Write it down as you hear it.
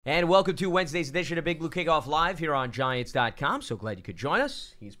And welcome to Wednesday's edition of Big Blue Kickoff Live here on Giants.com. So glad you could join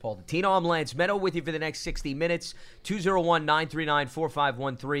us. He's Paul Dottino. I'm Lance Meadow with you for the next 60 minutes.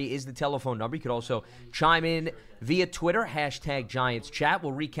 201-939-4513 is the telephone number. You could also chime in via Twitter, hashtag Giants Chat.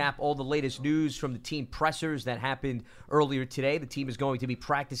 We'll recap all the latest news from the team pressers that happened earlier today. The team is going to be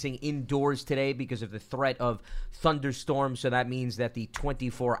practicing indoors today because of the threat of thunderstorms. So that means that the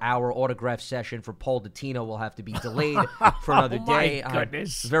 24-hour autograph session for Paul Dottino will have to be delayed for another day. My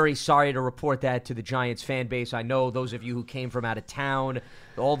goodness. I'm very sorry to report that to the Giants fan base. I know those of you who came from out of town,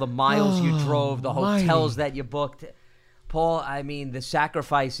 all the miles you drove, the hotels that you booked. Paul, I mean, the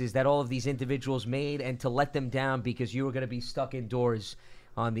sacrifices that all of these individuals made, and to let them down because you were going to be stuck indoors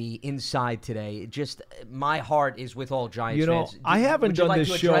on the inside today. Just, my heart is with all Giants fans. I haven't done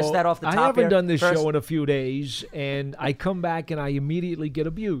this show. I haven't done this show in a few days, and I come back and I immediately get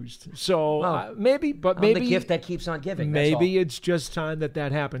abused. So maybe the gift that keeps on giving. Maybe it's just time that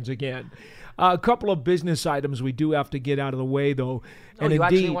happens again. A couple of business items we do have to get out of the way, though. And you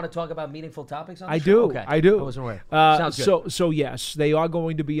actually want to talk about meaningful topics on the show? Do. Okay. I do. I wasn't aware. Sounds good. So yes, they are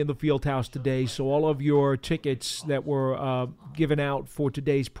going to be in the field house today. So all of your tickets that were given out for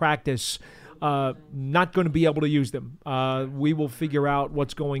today's practice, not going to be able to use them. We will figure out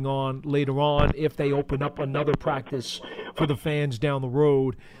what's going on later on if they open up another practice for the fans down the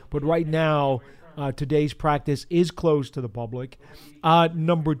road. But right now, today's practice is closed to the public.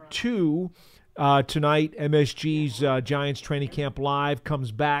 Number two, tonight, MSG's Giants Training Camp Live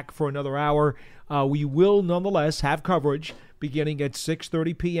comes back for another hour. We will nonetheless have coverage beginning at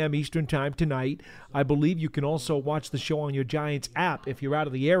 6:30 p.m. Eastern Time tonight. I believe you can also watch the show on your Giants app if you're out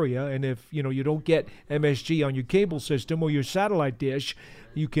of the area, and if you don't get MSG on your cable system or your satellite dish,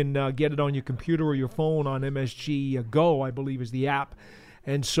 you can get it on your computer or your phone on MSG Go, I believe is the app.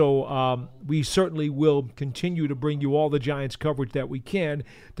 And so we certainly will continue to bring you all the Giants coverage that we can,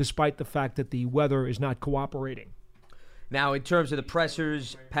 despite the fact that the weather is not cooperating. Now, in terms of the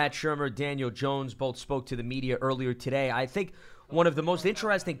pressers, Pat Shurmur, Daniel Jones both spoke to the media earlier today. I think one of the most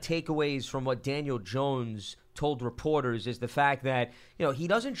interesting takeaways from what Daniel Jones told reporters is the fact that, he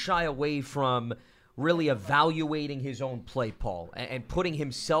doesn't shy away from really evaluating his own play, Paul, and putting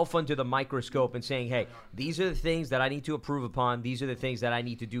himself under the microscope and saying, hey, these are the things that I need to improve upon. These are the things that I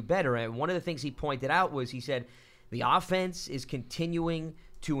need to do better. And one of the things he pointed out was, he said, the offense is continuing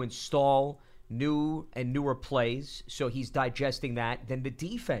to install new and newer plays, so he's digesting that. Then the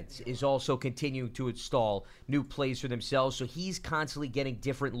defense is also continuing to install new plays for themselves, so he's constantly getting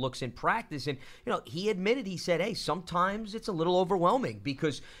different looks in practice. And, he admitted, he said, hey, sometimes it's a little overwhelming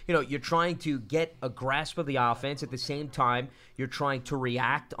because, you're trying to get a grasp of the offense. At the same time, you're trying to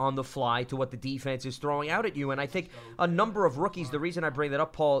react on the fly to what the defense is throwing out at you. And I think a number of rookies, the reason I bring that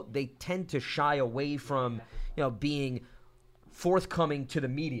up, Paul, they tend to shy away from, being forthcoming to the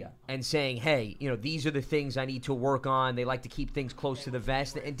media and saying, hey, these are the things I need to work on. They like to keep things close to the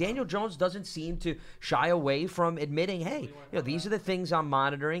vest. And Daniel Jones doesn't seem to shy away from admitting, hey, these are the things I'm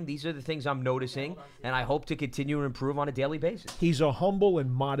monitoring. These are the things I'm noticing. And I hope to continue to improve on a daily basis. He's a humble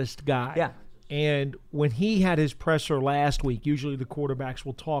and modest guy. Yeah. And when he had his presser last week, usually the quarterbacks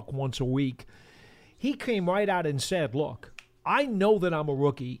will talk once a week, he came right out and said, look, I know that I'm a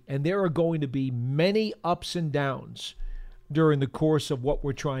rookie and there are going to be many ups and downs during the course of what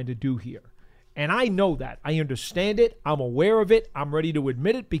we're trying to do here. And I know that. I understand it. I'm aware of it. I'm ready to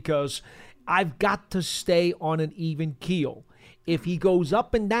admit it because I've got to stay on an even keel. If he goes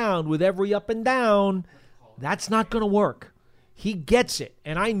up and down with every up and down, that's not going to work. He gets it.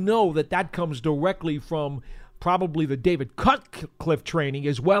 And I know that comes directly from probably the David Cutcliffe training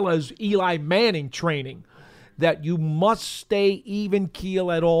as well as Eli Manning training, that you must stay even keel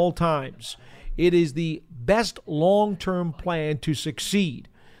at all times. It is the best long-term plan to succeed.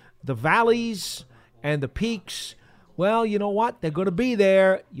 The valleys and the peaks, well, you know what? They're going to be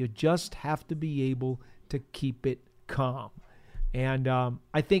there. You just have to be able to keep it calm. And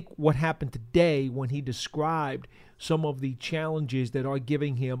I think what happened today when he described some of the challenges that are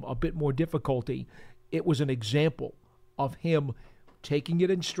giving him a bit more difficulty, it was an example of him taking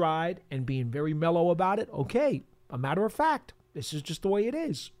it in stride and being very mellow about it. Okay, a matter of fact, this is just the way it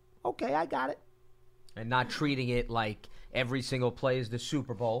is. Okay, I got it. And not treating it like every single play is the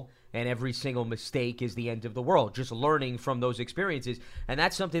Super Bowl and every single mistake is the end of the world. Just learning from those experiences. And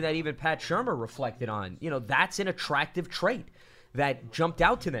that's something that even Pat Shurmur reflected on. That's an attractive trait that jumped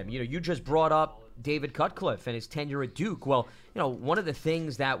out to them. You just brought up David Cutcliffe and his tenure at Duke. Well, one of the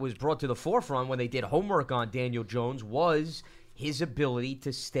things that was brought to the forefront when they did homework on Daniel Jones was his ability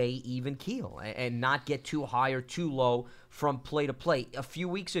to stay even keel and not get too high or too low from play to play.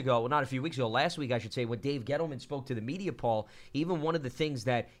 Last week I should say, when Dave Gettleman spoke to the media, Paul, even one of the things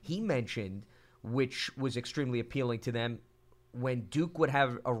that he mentioned, which was extremely appealing to them, when Duke would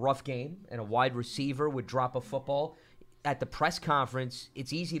have a rough game and a wide receiver would drop a football, at the press conference,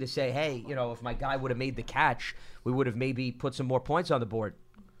 it's easy to say, hey, if my guy would have made the catch, we would have maybe put some more points on the board.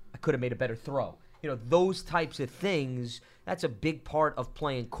 I could have made a better throw. Those types of things, that's a big part of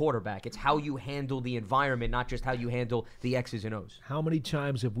playing quarterback. It's how you handle the environment, not just how you handle the X's and O's. How many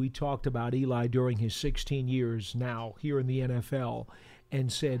times have we talked about Eli during his 16 years now here in the NFL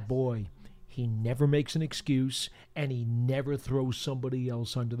and said, boy, he never makes an excuse and he never throws somebody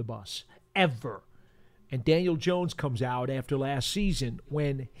else under the bus, ever. And Daniel Jones comes out after last season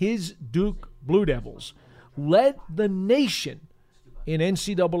when his Duke Blue Devils led the nation in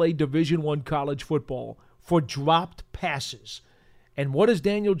NCAA Division I college football for dropped passes. And what does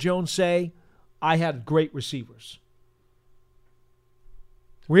Daniel Jones say? I had great receivers.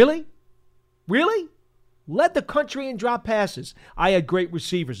 Really? Really? Led the country in drop passes. I had great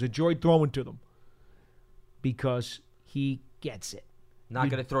receivers. Enjoyed throwing to them. Because he gets it. Not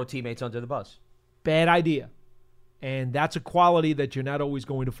going to throw teammates under the bus. Bad idea. And that's a quality that you're not always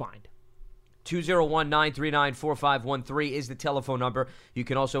going to find. 201-939-4513 is the telephone number. You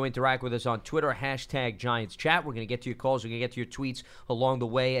can also interact with us on Twitter, #GiantsChat. We're going to get to your calls. We're going to get to your tweets along the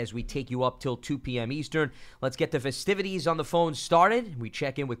way as we take you up till 2 p.m. Eastern. Let's get the festivities on the phone started. We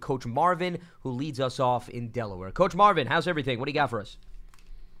check in with Coach Marvin, who leads us off in Delaware. Coach Marvin, how's everything? What do you got for us?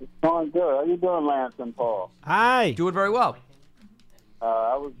 It's going good. How you doing, Lance and Paul? Hi. Doing very well.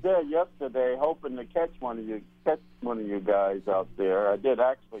 I was there yesterday, hoping to catch one of you guys out there. I did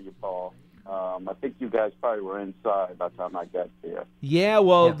ask for you, Paul. I think you guys probably were inside by the time I got there. Yeah,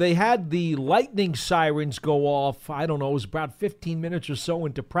 well, they had the lightning sirens go off, I don't know, it was about 15 minutes or so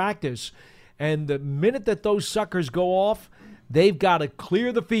into practice. And the minute that those suckers go off, they've got to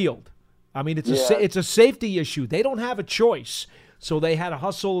clear the field. I mean, it's a safety issue. They don't have a choice. So they had to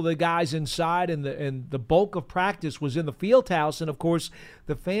hustle the guys inside, and the bulk of practice was in the field house. And, of course,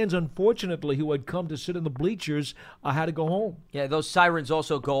 the fans, unfortunately, who had come to sit in the bleachers had to go home. Yeah, those sirens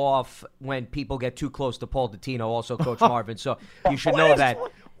also go off when people get too close to Paul Dottino, also Coach Marvin. So you should know that.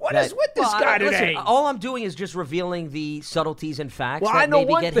 What is with this guy today? Listen, all I'm doing is just revealing the subtleties and facts that I know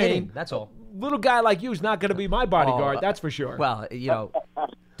maybe one get thing. Hitting. That's all. Little guy like you is not going to be my bodyguard, that's for sure. Well,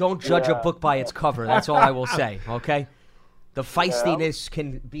 don't judge a book by its cover. That's all I will say, okay? The feistiness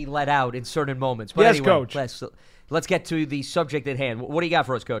can be let out in certain moments. But yes, anyway, Coach. Let's get to the subject at hand. What do you got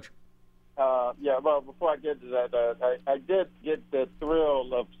for us, Coach? Well, before I get to that, I did get the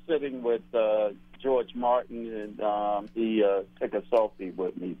thrill of sitting with George Martin, and he took a selfie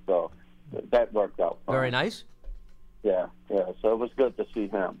with me, so that worked out fine. Very nice. Yeah, so it was good to see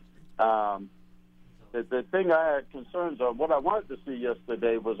him. The thing I had concerns on, what I wanted to see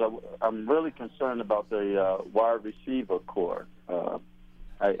yesterday was I'm really concerned about the wide receiver core.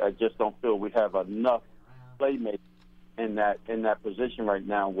 I just don't feel we have enough playmakers in that position right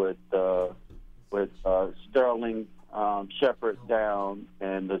now with Sterling, Shepard down,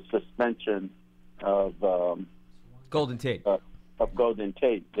 and the suspension of Golden Tate. Golden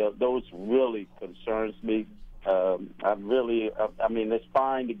Tate. Those really concerns me. I mean, it's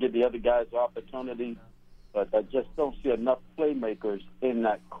fine to give the other guys opportunity, but I just don't see enough playmakers in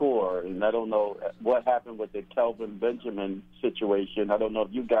that core. And I don't know what happened with the Kelvin Benjamin situation. I don't know if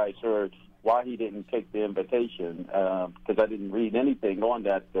you guys heard why he didn't take the invitation, because I didn't read anything on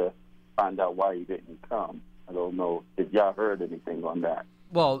that to find out why he didn't come. I don't know if y'all heard anything on that.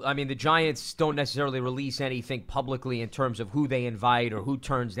 Well, I mean, the Giants don't necessarily release anything publicly in terms of who they invite or who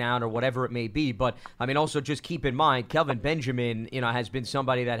turns down or whatever it may be. But, I mean, also just keep in mind, Kelvin Benjamin, has been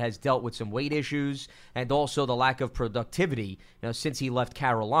somebody that has dealt with some weight issues and also the lack of productivity, since he left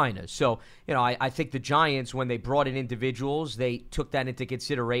Carolina. So, I think the Giants, when they brought in individuals, they took that into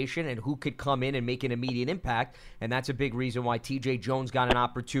consideration and who could come in and make an immediate impact. And that's a big reason why T.J. Jones got an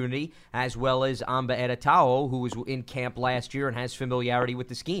opportunity, as well as Amba Edatao, who was in camp last year and has familiarity with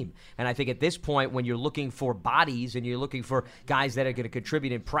the scheme. And I think at this point, when you're looking for bodies and you're looking for guys that are going to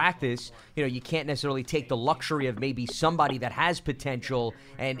contribute in practice, you can't necessarily take the luxury of maybe somebody that has potential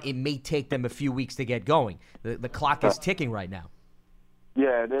and it may take them a few weeks to get going. The clock is ticking right now.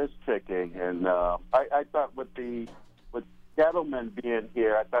 Yeah, it is ticking, and I thought with Gettleman being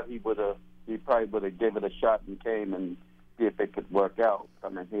here, I thought he probably would have given it a shot and came and see if it could work out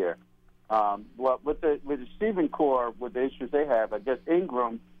coming here. Well, with the receiving core, with the issues they have, I guess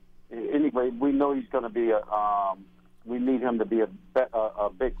Ingram. Anyway, we know he's going to be we need him to be a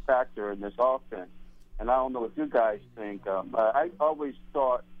big factor in this offense. and I don't know what you guys think. I always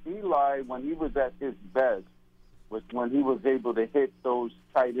thought Eli, when he was at his best, was when he was able to hit those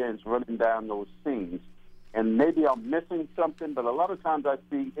tight ends running down those seams. And maybe I'm missing something, but a lot of times I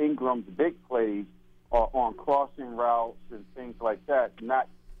see Ingram's big plays are on crossing routes and things like that, not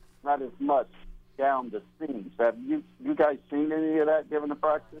as much down the seams. Have you guys seen any of that given the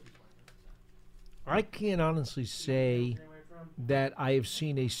practice? I can't honestly say that I have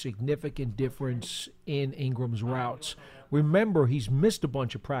seen a significant difference in Ingram's routes. Remember, he's missed a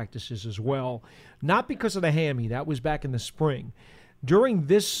bunch of practices as well, not because of the hammy. That was back in the spring. During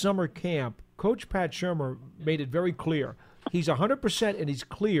this summer camp, Coach Pat Shurmur made it very clear. He's 100% and he's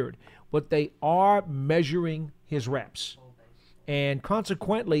cleared, but they are measuring his reps. And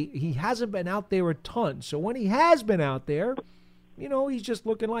consequently, he hasn't been out there a ton. So when he has been out there, he's just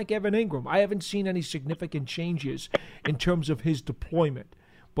looking like Evan Ingram. I haven't seen any significant changes in terms of his deployment.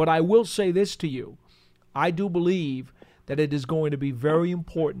 But I will say this to you. I do believe that it is going to be very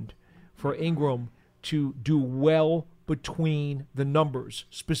important for Ingram to do well between the numbers,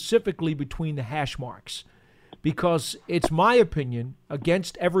 specifically between the hash marks. Because it's my opinion,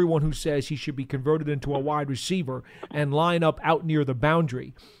 against everyone who says he should be converted into a wide receiver and line up out near the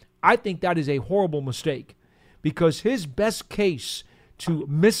boundary, I think that is a horrible mistake. Because his best case to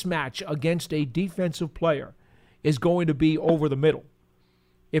mismatch against a defensive player is going to be over the middle.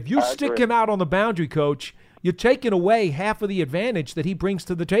 If you stick him out on the boundary, Coach, you're taking away half of the advantage that he brings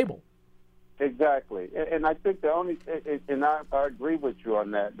to the table. Exactly. And I think and I agree with you on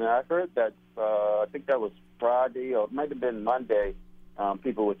that. And I heard that, I think that was Friday, or it might have been Monday,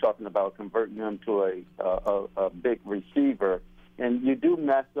 people were talking about converting him to a big receiver. And you do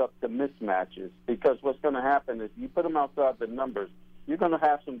mess up the mismatches, because what's going to happen is you put them outside the numbers, you're going to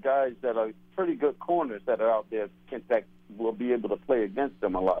have some guys that are pretty good corners that are out there that will be able to play against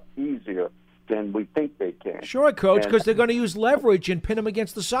them a lot easier than we think they can. Sure, Coach, because they're going to use leverage and pin him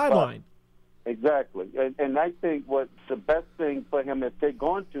against the sideline. Exactly. And I think what the best thing for him, if they're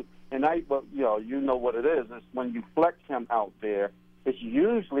going to, you know what it is when you flex him out there, it's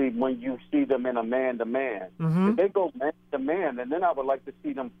usually when you see them in a man-to-man. Mm-hmm. If they go man-to-man, and then I would like to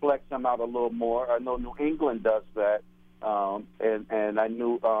see them flex them out a little more. I know New England does that, and I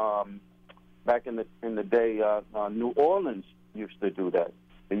knew back in the day, New Orleans used to do that.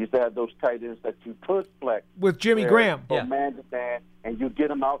 They used to have those tight ends that you could flex with Jimmy Graham, man-to-man, and you get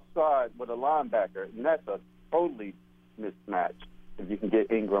them outside with a linebacker, and that's a totally mismatch if you can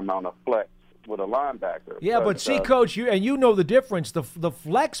get Ingram on a flex with a linebacker. Yeah, but see, Coach, you know the difference. The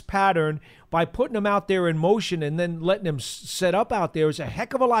flex pattern, by putting him out there in motion and then letting him set up out there, is a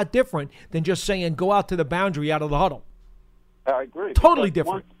heck of a lot different than just saying go out to the boundary out of the huddle. I agree. Totally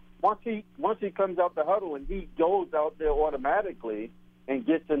different. Once he comes out the huddle and he goes out there automatically and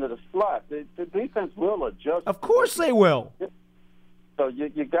gets into the slot, the defense will adjust. Of course they will. So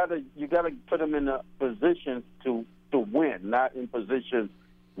you gotta put them in a position to win, not in positions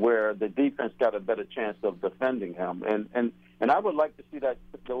where the defense got a better chance of defending him. And I would like to see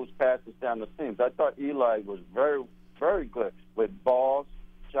those passes down the seams. I thought Eli was very, very good with balls,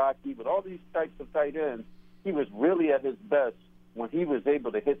 jockey, with all these types of tight ends. He was really at his best when he was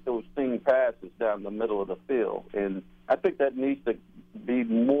able to hit those seam passes down the middle of the field. And I think that needs to be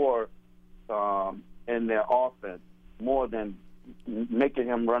more in their offense, more than making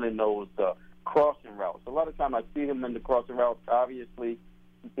him running those crossing routes. A lot of time I see him in the crossing routes. Obviously,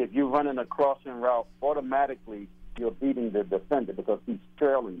 if you're running a crossing route, automatically you're beating the defender because he's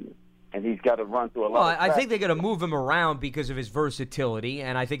trailing you, and he's got to run through a lot of I think they're going to move him around because of his versatility,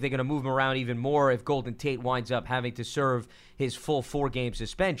 and I think they're going to move him around even more if Golden Tate winds up having to serve his full 4-game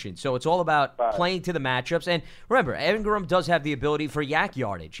suspension. So it's all about playing to the matchups. And remember, Ingram does have the ability for yak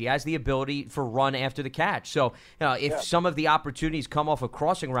yardage. He has the ability for run after the catch. So if some of the opportunities come off of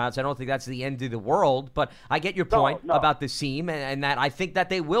crossing routes, I don't think that's the end of the world. But I get your point about the seam, and that I think that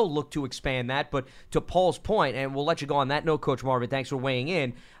they will look to expand that. But to Paul's point, and we'll let you go on that note, Coach Marvin, thanks for weighing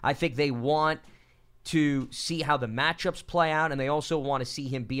in, I think they want to see how the matchups play out, and they also want to see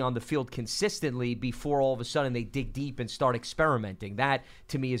him be on the field consistently before all of a sudden they dig deep and start experimenting. That,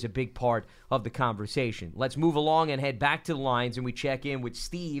 to me, is a big part of the conversation. Let's move along and head back to the lines, and we check in with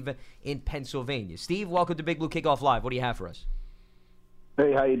Steve in Pennsylvania. Steve, welcome to Big Blue Kickoff Live. What do you have for us?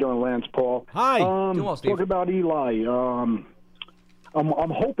 Hey, how you doing, Lance, Paul? Hi. Doing well, Steve. Talking about Eli,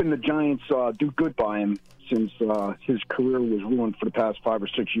 I'm hoping the Giants do good by him, since his career was ruined for the past 5 or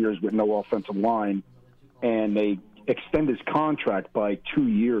 6 years with no offensive line, and they extend his contract by 2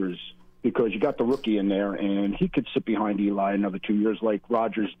 years because you got the rookie in there, and he could sit behind Eli another 2 years like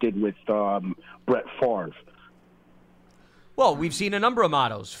Rodgers did with Brett Favre. Well, we've seen a number of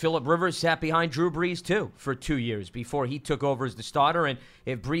models. Phillip Rivers sat behind Drew Brees, too, for 2 years before he took over as the starter. And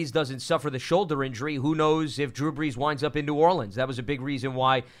if Brees doesn't suffer the shoulder injury, who knows if Drew Brees winds up in New Orleans. That was a big reason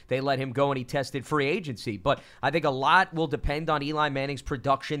why they let him go and he tested free agency. But I think a lot will depend on Eli Manning's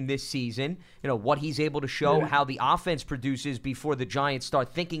production this season, what he's able to show, how the offense produces before the Giants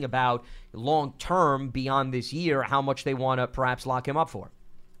start thinking about long-term beyond this year, how much they want to perhaps lock him up for.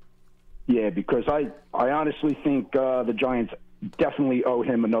 Yeah, because I honestly think the Giants definitely owe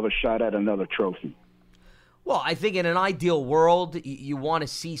him another shot at another trophy. Well, I think in an ideal world, you want to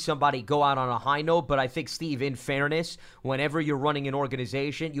see somebody go out on a high note, but I think, Steve, in fairness, whenever you're running an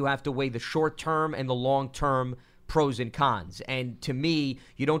organization, you have to weigh the short-term and the long-term pros and cons. And to me,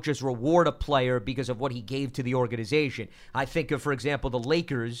 you don't just reward a player because of what he gave to the organization. I think of, for example, the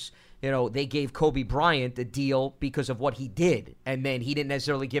Lakers. They gave Kobe Bryant a deal because of what he did, and then he didn't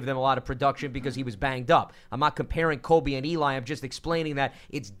necessarily give them a lot of production because he was banged up. I'm not comparing Kobe and Eli. I'm just explaining that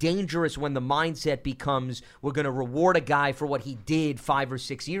it's dangerous when the mindset becomes we're going to reward a guy for what he did 5 or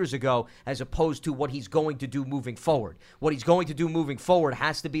 6 years ago as opposed to what he's going to do moving forward. What he's going to do moving forward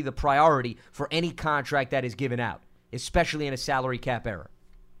has to be the priority for any contract that is given out, especially in a salary cap era.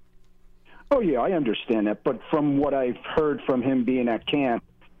 Oh, yeah, I understand that. But from what I've heard from him being at camp,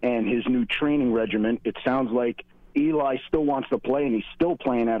 and his new training regimen, it sounds like Eli still wants to play, and he's still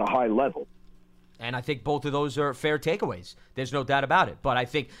playing at a high level. And I think both of those are fair takeaways. There's no doubt about it. But I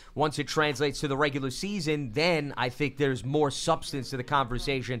think once it translates to the regular season, then I think there's more substance to the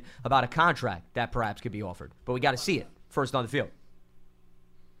conversation about a contract that perhaps could be offered. But we got to see it first on the field.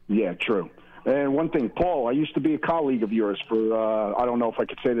 Yeah, true. And one thing, Paul, I used to be a colleague of yours for, I don't know if I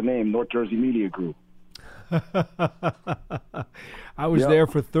could say the name, North Jersey Media Group. I was there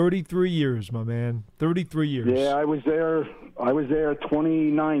for 33 years, my man. 33 years. Yeah, I was there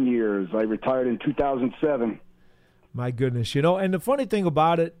 29 years. I retired in 2007. My goodness. And the funny thing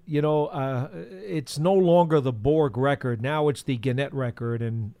about it, it's no longer the Borg record. Now it's the Gannett record,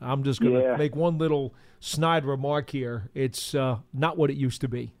 and I'm just going to make one little snide remark here. It's not what it used to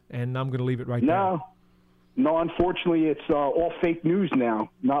be, and I'm going to leave it right there. No, unfortunately, it's all fake news now,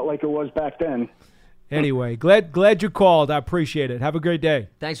 not like it was back then. Anyway, glad you called. I appreciate it. Have a great day.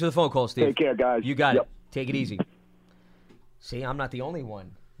 Thanks for the phone call, Steve. Take care, guys. You got it. Take it easy. See, I'm not the only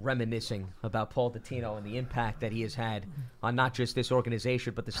one reminiscing about Paul Dottino and the impact that he has had on not just this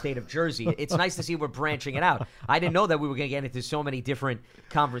organization, but the state of Jersey. It's nice to see we're branching it out. I didn't know that we were going to get into so many different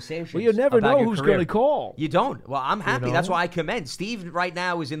conversations. Well, you never know who's going to call. You don't. Well, I'm happy. That's why I commend. Steve right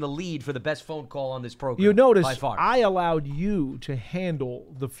now is in the lead for the best phone call on this program. You notice by far. I allowed you to handle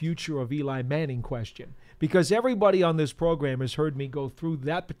the future of Eli Manning question, because everybody on this program has heard me go through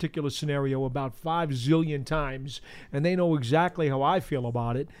that particular scenario about 5 zillion times, and they know exactly how I feel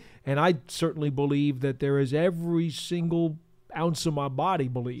about it. And I certainly believe that there is every single ounce of my body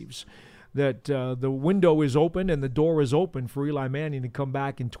believes that the window is open and the door is open for Eli Manning to come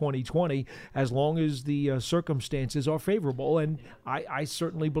back in 2020 as long as the circumstances are favorable. And I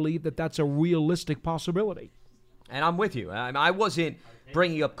certainly believe that that's a realistic possibility. And I'm with you. I wasn't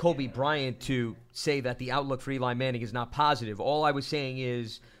bringing up Kobe Bryant to say that the outlook for Eli Manning is not positive. All I was saying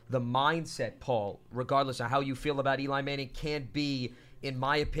is the mindset, Paul, regardless of how you feel about Eli Manning, can't be, in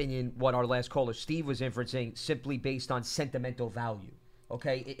my opinion, what our last caller, Steve, was inferencing, simply based on sentimental value.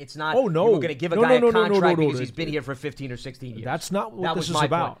 Okay? It's not we're going to give a guy a contract because he's been here for 15 or 16 years. That's not what this is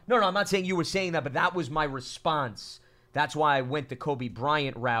about. No, I'm not saying you were saying that, but that was my response. That's why I went the Kobe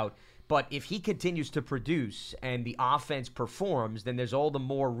Bryant route. But if he continues to produce and the offense performs, then there's all the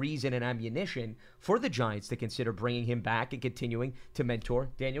more reason and ammunition for the Giants to consider bringing him back and continuing to mentor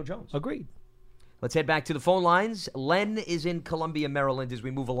Daniel Jones. Agreed. Let's head back to the phone lines. Len is in Columbia, Maryland, as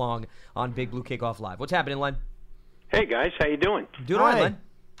we move along on Big Blue Kickoff Live. What's happening, Len? Hey, guys. How you doing? Doing all right, Len.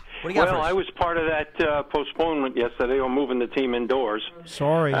 What do you got for us? I was part of that postponement yesterday on moving the team indoors.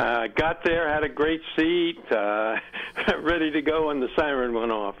 Sorry. Got there, had a great seat, ready to go, and the siren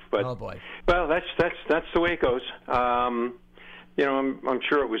went off. But, oh boy. Well, that's the way it goes. I'm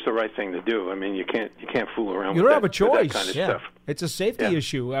sure it was the right thing to do. I mean, you can't fool around. You don't have a choice. With that kind of stuff. It's a safety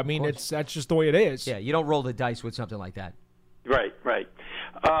issue. I mean, that's just the way it is. Yeah, you don't roll the dice with something like that. Right.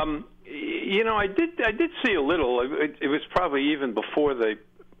 I did see a little. It was probably even before the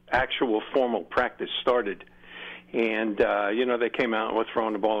actual formal practice started. And, they came out and were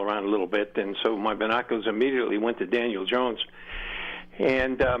throwing the ball around a little bit. And so my binoculars immediately went to Daniel Jones.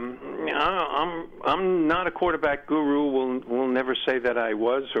 And I'm not a quarterback guru. Will never say that I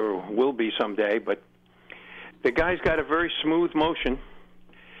was or will be someday. But the guy's got a very smooth motion.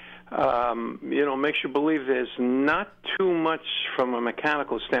 Makes you believe there's not too much from a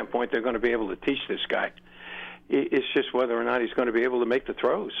mechanical standpoint they're going to be able to teach this guy. It's just whether or not he's going to be able to make the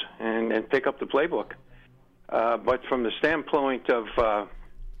throws and pick up the playbook. But from the standpoint of,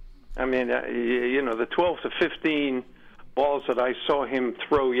 the 12 to 15 balls that I saw him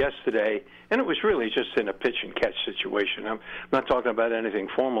throw yesterday, and it was really just in a pitch and catch situation. I'm not talking about anything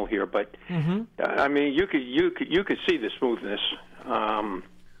formal here, but you could see the smoothness. It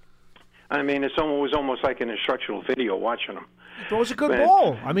was almost like an instructional video watching him. It was a good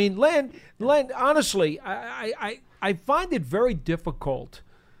ball. I mean, Len, honestly, I find it very difficult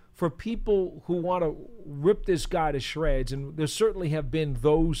for people who want to rip this guy to shreds, and there certainly have been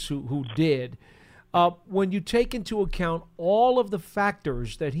those who did. When you take into account all of the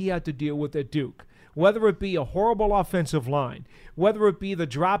factors that he had to deal with at Duke, whether it be a horrible offensive line, whether it be the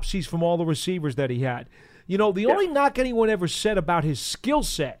dropsies from all the receivers that he had. The only knock anyone ever said about his skill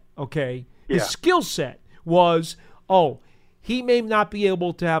set, his skill set was, he may not be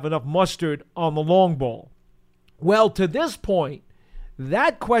able to have enough mustard on the long ball. Well, to this point,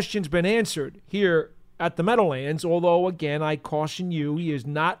 that question's been answered here at the Meadowlands, although, again, I caution you, he has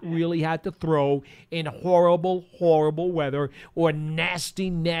not really had to throw in horrible, horrible weather or nasty,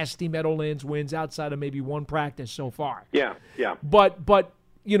 nasty Meadowlands winds outside of maybe one practice so far. Yeah. But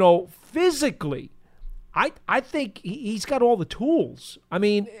physically, I think he's got all the tools. I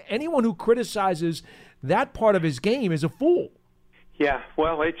mean, anyone who criticizes that part of his game is a fool. Yeah,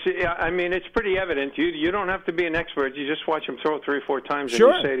 well, it's pretty evident. You don't have to be an expert. You just watch him throw 3 or 4 times,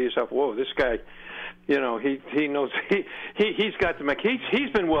 Sure. And you say to yourself, "Whoa, this guy, he knows he's got the he's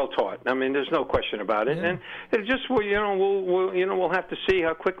been well taught. I mean, there's no question about it. Yeah. And it just we'll have to see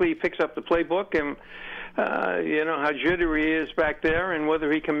how quickly he picks up the playbook and how jittery he is back there and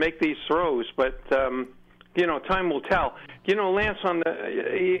whether he can make these throws. But time will tell. Lance,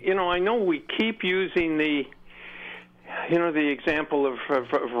 I know we keep using the example of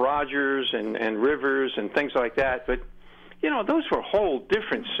Rodgers and Rivers and things like that, but those were whole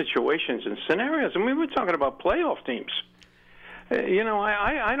different situations and scenarios. I mean, we're talking about playoff teams.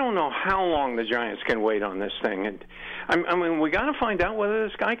 I don't know how long the Giants can wait on this thing, and we got to find out whether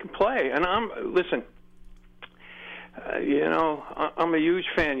this guy can play. And I'm a huge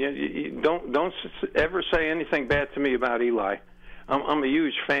fan. You don't ever say anything bad to me about Eli. I'm a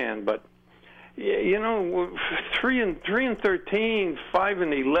huge fan, but 3-13,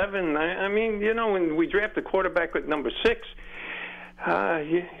 5-11. I mean, when we draft a quarterback at number 6,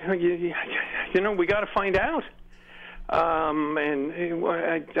 we got to find out. And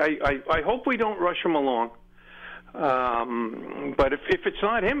I hope we don't rush him along. But if it's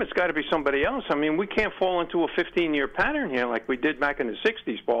not him, it's got to be somebody else. I mean, we can't fall into a 15-year pattern here like we did back in the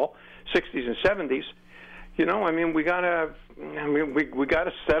 60s and 70s. We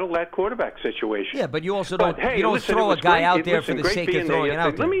gotta settle that quarterback situation. Yeah, but you also don't throw a guy out there for the sake of throwing it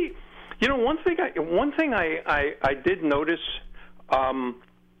out there. One thing I did notice.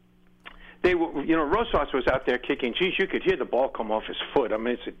 Rosas was out there kicking. Geez, you could hear the ball come off his foot. I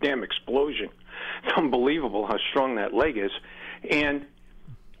mean, it's a damn explosion. It's unbelievable how strong that leg is. And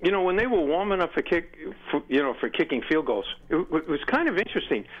when they were warming up for kicking field goals, it was kind of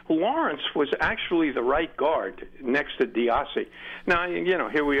interesting. Lawrence was actually the right guard next to Diassi. Now,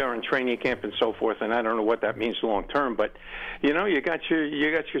 here we are in training camp and so forth, and I don't know what that means long term, but you got your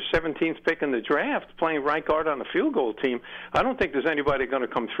 17th pick in the draft playing right guard on the field goal team. I don't think there's anybody going to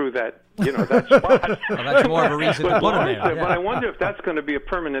come through that that spot. Well, that's more of a reason to put him there. But I wonder if that's going to be a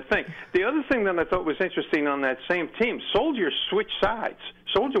permanent thing. The other thing that I thought was interesting on that same team, Soldier switched sides.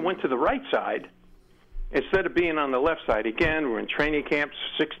 Soldier went to the right side instead of being on the left side. Again, we're in training camps,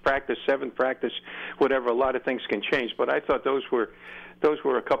 6th practice, 7th practice, whatever. A lot of things can change, but I thought those were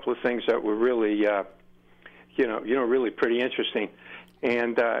a couple of things that were really, really pretty interesting.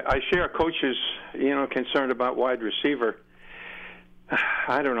 And I share coaches, concerned about wide receiver.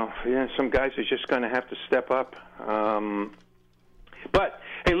 I don't know. Some guys are just going to have to step up. But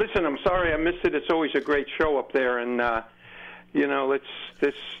hey, listen, I'm sorry I missed it. It's always a great show up there, and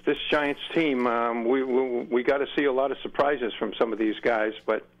this Giants team. We got to see a lot of surprises from some of these guys,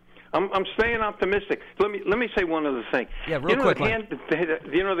 but I'm staying optimistic. Let me say one other thing. Yeah, real quick.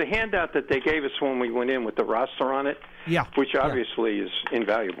 The handout that they gave us when we went in with the roster on it. Yeah. Which obviously is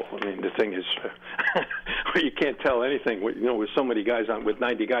invaluable. I mean, the thing is, you can't tell anything with so many guys with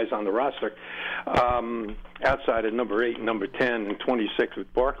 90 guys on the roster, outside of number 8, number 10, and 26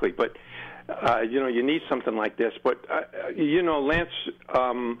 with Barkley. But you need something like this. But Lance,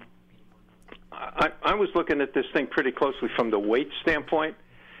 I was looking at this thing pretty closely from the weight standpoint,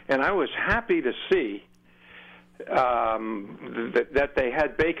 and I was happy to see that they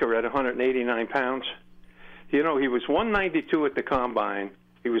had Baker at 189 pounds. He was 192 at the Combine.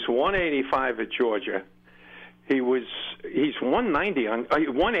 He was 185 at Georgia. he's 190 on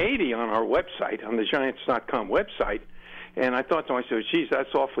 180 on our website, on the Giants.com website, and I thought to myself, geez,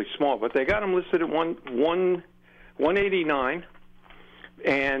 that's awfully small. But they got him listed at 189,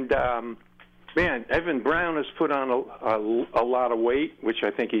 and man, Evan Brown has put on a lot of weight, which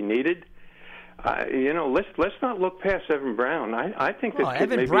I think he needed. Let's not look past Evan Brown. I think that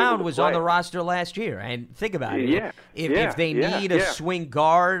Evan Brown was on the roster last year, and think about it. Yeah. If they need a swing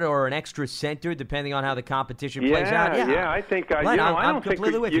guard or an extra center, depending on how the competition plays out, I think Glenn, I don't think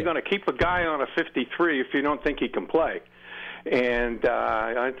you're you. going to keep a guy on a 53 if you don't think he can play. And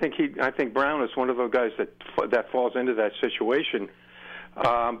I think Brown is one of those guys that falls into that situation.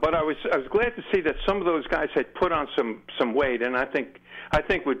 But I was glad to see that some of those guys had put on some weight, and I think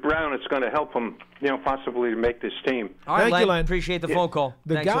with Brown it's going to help him, possibly to make this team. All right, Thank you, Len. Appreciate the phone call.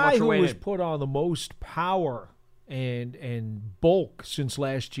 The Thanks guy so much for who has in. put on the most power and bulk since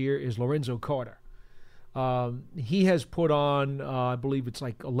last year is Lorenzo Carter. He has put on, I believe it's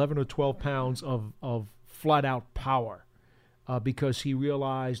like 11 or 12 pounds of flat-out power because he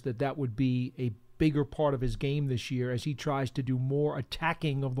realized that would be a bigger part of his game this year as he tries to do more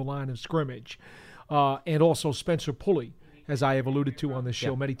attacking of the line of scrimmage. And also Spencer Pulley, as I have alluded to on this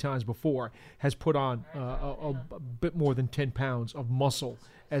show many times before, has put on a bit more than 10 pounds of muscle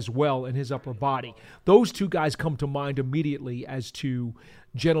as well in his upper body. Those two guys come to mind immediately as to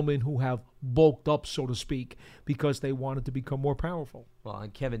gentlemen who have bulked up, so to speak, because they wanted to become more powerful. Well,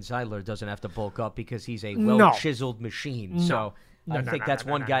 and Kevin Zeidler doesn't have to bulk up because he's a well-chiseled machine. No. So I think that's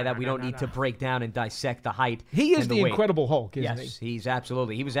one guy that we don't need to break down and dissect the height. He is and the weight. Incredible Hulk, isn't he? Yes, he's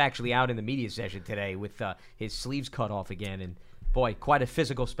absolutely. He was actually out in the media session today with his sleeves cut off again, and boy, quite a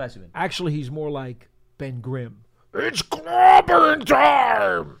physical specimen. Actually, he's more like Ben Grimm. It's clobbering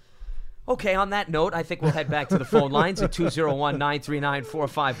time! Okay, on that note, I think we'll head back to the phone lines at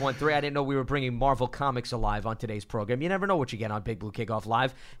 201-939-4513. I didn't know we were bringing Marvel Comics alive on today's program. You never know what you get on Big Blue Kickoff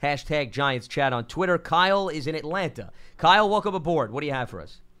Live. Hashtag Giants Chat on Twitter. Kyle is in Atlanta. Kyle, welcome aboard. What do you have for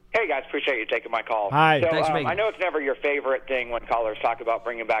us? Hey, guys. Appreciate you taking my call. Hi. So, Thanks for making I know it's never your favorite thing when callers talk about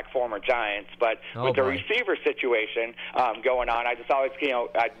bringing back former Giants, but with the receiver situation going on, I just always,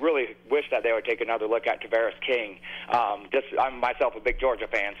 I really wish that they would take another look at Tavares King. I'm myself a big Georgia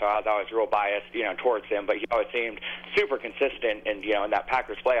fan, so I was always real biased, towards him, but he always seemed super consistent, and, in that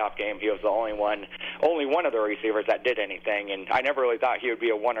Packers playoff game, he was the only one of the receivers that did anything, and I never really thought he would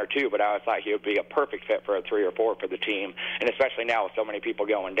be a 1 or 2, but I always thought he would be a perfect fit for a 3 or 4 for the team, and especially now with so many people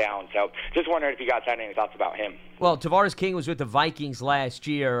going down. So just wondering if you guys had any thoughts about him. Well, Tavares King was with the Vikings last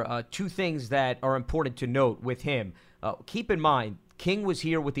year. Two things that are important to note with him. Keep in mind, King was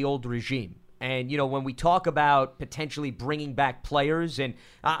here with the old regime. And, when we talk about potentially bringing back players, and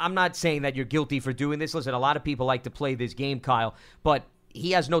I'm not saying that you're guilty for doing this. Listen, a lot of people like to play this game, Kyle, but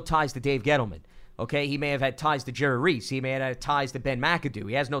he has no ties to Dave Gettleman. Okay, he may have had ties to Jerry Reese. He may have had ties to Ben McAdoo.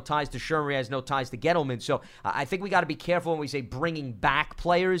 He has no ties to Shermer. He has no ties to Gettleman. So I think we got to be careful when we say bringing back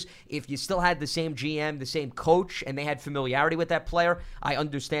players. If you still had the same GM, the same coach, and they had familiarity with that player, I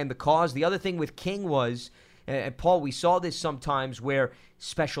understand the cause. The other thing with King was, and Paul, we saw this sometimes where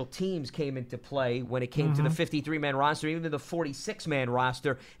special teams came into play when it came to the 53-man roster, even the 46-man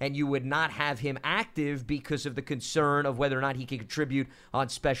roster, and you would not have him active because of the concern of whether or not he can contribute on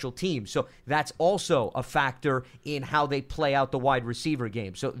special teams. So that's also a factor in how they play out the wide receiver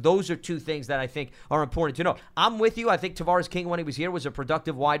game. So those are two things that I think are important to know. I'm with you. I think Tavares King, when he was here, was a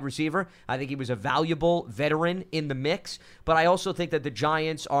productive wide receiver. I think he was a valuable veteran in the mix. But I also think that the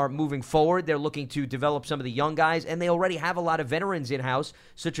Giants are moving forward. They're looking to develop some of the young guys, and they already have a lot of veterans in-house,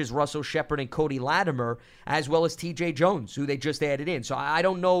 such as Russell Shepard and Cody Latimer, as well as T.J. Jones, who they just added in. So I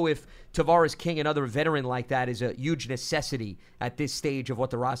don't know if Tavares King, another veteran like that, is a huge necessity at this stage of what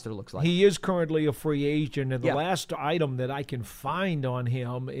the roster looks like. He is currently a free agent, and the last item that I can find on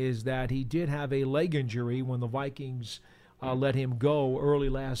him is that he did have a leg injury when the Vikings let him go early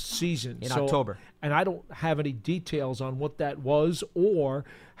last season. In October. And I don't have any details on what that was or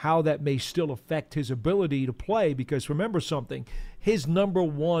how that may still affect his ability to play, because remember something, his number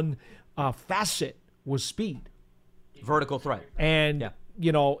one facet was speed. Vertical threat. And,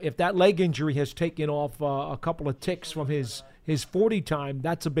 if that leg injury has taken off a couple of ticks from his 40 time,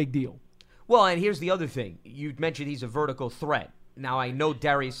 that's a big deal. Well, and here's the other thing. You mentioned he's a vertical threat. Now, I know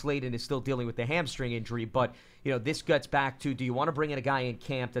Darius Slayton is still dealing with the hamstring injury, but, this gets back to, do you want to bring in a guy in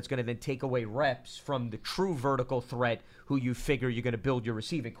camp that's going to then take away reps from the true vertical threat who you figure you're going to build your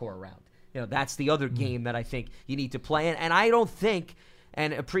receiving core around? That's the other game that I think you need to play. And I don't think,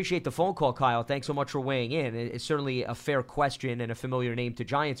 and appreciate the phone call, Kyle. Thanks so much for weighing in. It's certainly a fair question and a familiar name to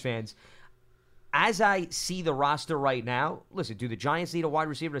Giants fans. as I see the roster right now, listen, do the Giants need a wide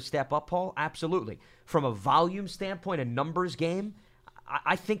receiver to step up, Paul? Absolutely. From a volume standpoint, a numbers game,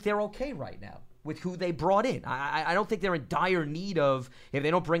 I think they're okay right now with who they brought in. I don't think they're in dire need of, if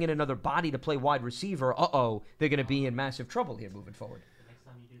they don't bring in another body to play wide receiver, they're going to be in massive trouble here moving forward.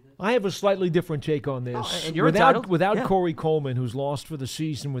 I have a slightly different take on this. Oh, and you're entitled. Without Corey Coleman, who's lost for the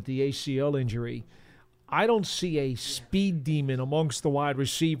season with the ACL injury, I don't see a speed demon amongst the wide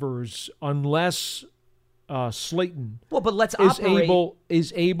receivers unless Slayton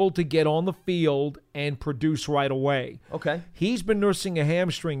is able to get on the field and produce right away. Okay. He's been nursing a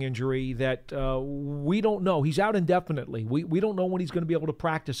hamstring injury that we don't know. He's out indefinitely. We don't know when he's going to be able to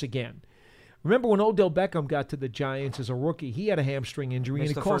practice again. Remember when Odell Beckham got to the Giants as a rookie, he had a hamstring injury, and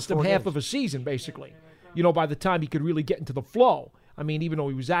it cost him half of a season, basically. By the time he could really get into the flow. I mean, even though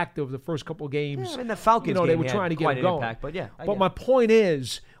he was active the first couple of games, in the Falcons they were trying to get him going. Impact, but my point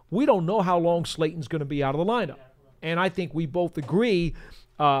is, we don't know how long Slayton's going to be out of the lineup. And I think we both agree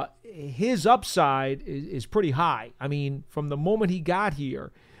his upside is pretty high. I mean, from the moment he got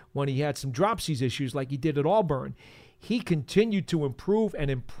here, when he had some dropsies issues like he did at Auburn, he continued to improve and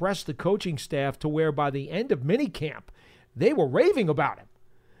impress the coaching staff to where by the end of minicamp, they were raving about him.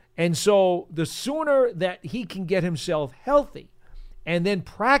 And so the sooner that he can get himself healthy and then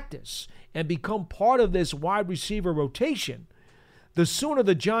practice and become part of this wide receiver rotation, the sooner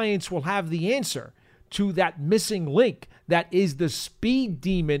the Giants will have the answer to that missing link that is the speed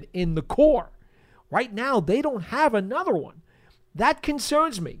demon in the core. Right now, they don't have another one. That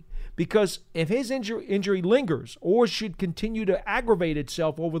concerns me because if his injury lingers or should continue to aggravate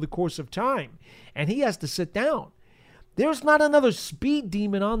itself over the course of time and he has to sit down, there's not another speed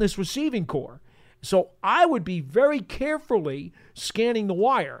demon on this receiving core. So I would be very carefully scanning the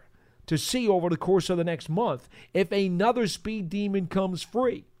wire to see over the course of the next month if another speed demon comes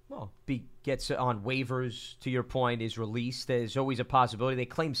free. Well, gets on waivers, to your point, is released. There's always a possibility. They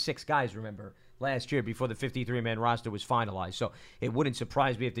claimed 6 guys, remember, last year before the 53-man roster was finalized. So it wouldn't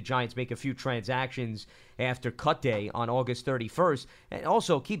surprise me if the Giants make a few transactions after cut day on August 31st. And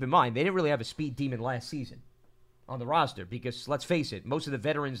also, keep in mind, they didn't really have a speed demon last season on the roster because, let's face it, most of the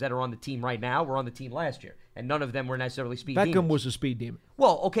veterans that are on the team right now were on the team last year, and none of them were necessarily speed demons. Beckham was a speed demon.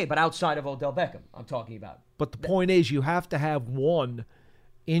 Well, okay, but outside of Odell Beckham, I'm talking about. But the point is you have to have one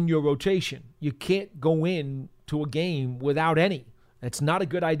in your rotation. You can't go in to a game without any. That's not a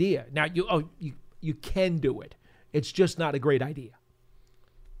good idea. Now, you can do it. It's just not a great idea.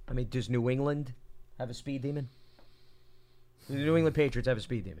 I mean, does New England have a speed demon? Do the New England Patriots have a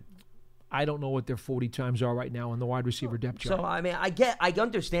speed demon? I don't know what their 40 times are right now on the wide receiver depth chart. So, I mean, I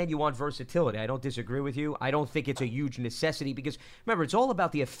understand you want versatility. I don't disagree with you. I don't think it's a huge necessity because, remember, it's all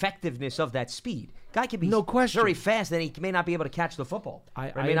about the effectiveness of that speed. Guy can be very fast, and he may not be able to catch the football.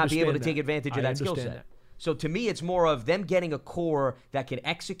 I may not be able to that. take advantage of that skill set. So, to me, it's more of them getting a core that can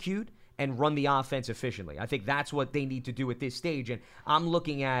execute and run the offense efficiently. I think that's what they need to do at this stage. And I'm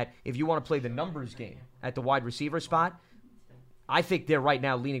looking at, if you want to play the numbers game at the wide receiver spot, I think they're right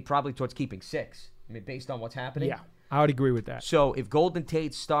now leaning probably towards keeping 6. I mean, based on what's happening. Yeah, I would agree with that. So if Golden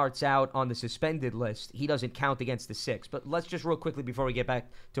Tate starts out on the suspended list, he doesn't count against the 6. But let's just real quickly before we get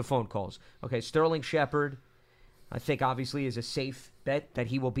back to phone calls. Okay, Sterling Shepard, I think obviously is a safe bet that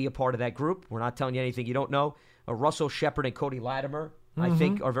he will be a part of that group. We're not telling you anything you don't know. Russell Shepard and Cody Latimer, I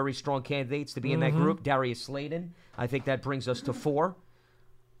think, are very strong candidates to be in that group. Darius Slayton, I think that brings us to 4.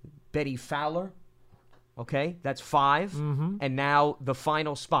 Betty Fowler. Okay, that's 5. And now the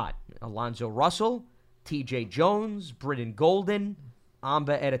final spot. Alonzo Russell, T.J. Jones, Britton Golden,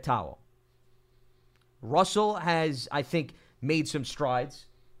 Amba Edetawo. Russell has, I think, made some strides.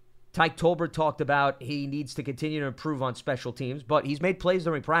 Tyke Tolbert talked about he needs to continue to improve on special teams, but he's made plays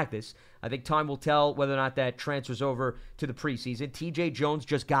during practice. I think time will tell whether or not that transfers over to the preseason. T.J. Jones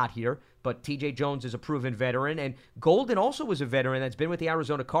just got here, but T.J. Jones is a proven veteran, and Golden also was a veteran that's been with the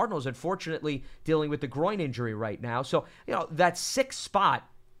Arizona Cardinals, unfortunately dealing with the groin injury right now. So, that 6th spot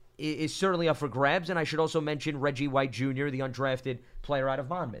is certainly up for grabs, and I should also mention Reggie White Jr., the undrafted player out of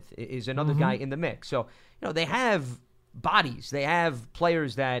Monmouth, is another guy in the mix. So, they have bodies. They have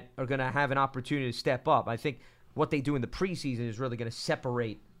players that are going to have an opportunity to step up. I think what they do in the preseason is really going to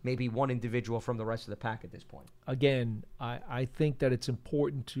separate maybe one individual from the rest of the pack at this point. Again, I think that it's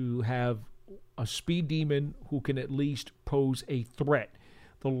important to have a speed demon who can at least pose a threat.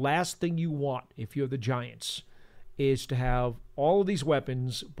 The last thing you want, if you're the Giants, is to have all of these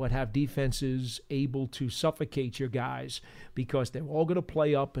weapons but have defenses able to suffocate your guys because they're all going to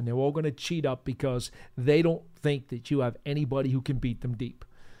play up and they're all going to cheat up because they don't think that you have anybody who can beat them deep.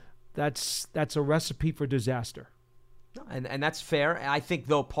 That's a recipe for disaster. And that's fair. I think,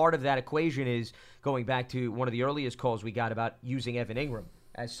 though, part of that equation is going back to one of the earliest calls we got about using Evan Ingram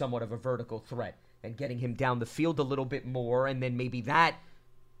as somewhat of a vertical threat and getting him down the field a little bit more, and then maybe that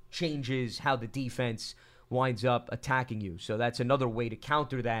changes how the defense winds up attacking you. So that's another way to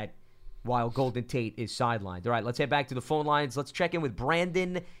counter that while Golden Tate is sidelined. All right, let's head back to the phone lines. Let's check in with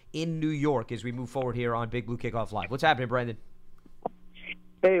Brandon in New York as we move forward here on Big Blue Kickoff Live. What's happening, Brandon?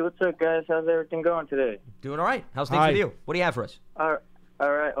 Hey, what's up, guys? How's everything going today? Doing all right. How's things with you? What do you have for us? All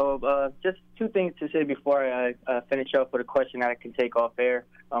right. Just two things to say before I finish up with a question that I can take off air.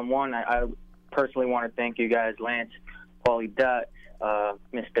 One, I personally want to thank you guys, Lance, Paulie Dot,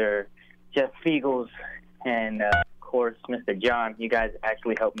 Mr. Jeff Fiegels, and, of course, Mr. John. You guys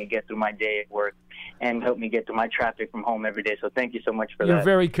actually helped me get through my day at work and helped me get through my traffic from home every day. So thank you so much for that. You're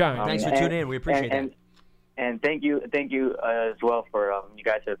very kind. Thanks for tuning in. We appreciate that. And thank you as well for you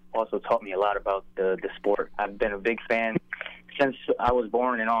guys have also taught me a lot about the sport. I've been a big fan since I was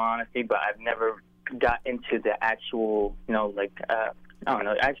born, in all honesty, but I've never got into the actual,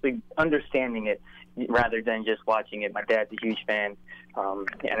 actually understanding it rather than just watching it. My dad's a huge fan,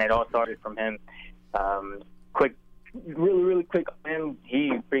 and it all started from him. Really quick on him.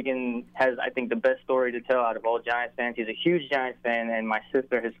 He freaking has, I think, the best story to tell out of all Giants fans. He's a huge Giants fan, and my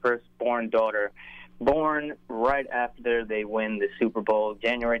sister, his firstborn daughter, born right after they win the Super Bowl,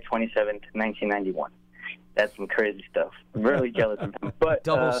 January 27th, 1991. That's some crazy stuff. I'm really jealous of him. But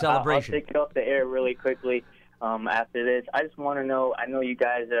double celebration. I'll take it off the air really quickly after this. I just want to know, I know you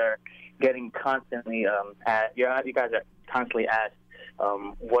guys are getting constantly you guys are constantly asked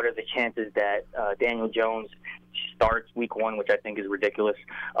what are the chances that Daniel Jones starts week 1, which I think is ridiculous,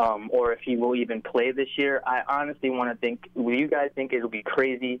 or if he will even play this year. I honestly want to think, will you guys think it'll be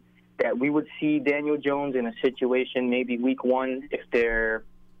crazy that we would see Daniel Jones in a situation maybe week 1 if they're,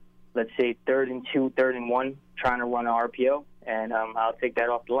 let's say, 3rd and 2, 3rd and 1, trying to run an RPO, and I'll take that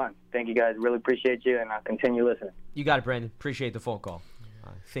off the line. Thank you, guys. Really appreciate you, and I'll continue listening. You got it, Brandon. Appreciate the phone call.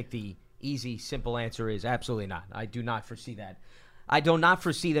 I think the easy, simple answer is absolutely not. I do not foresee that. I do not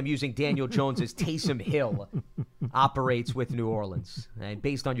foresee them using Daniel Jones as Taysom Hill operates with New Orleans. And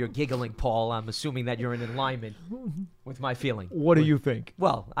based on your giggling, Paul, I'm assuming that you're in alignment with my feeling. What do you think?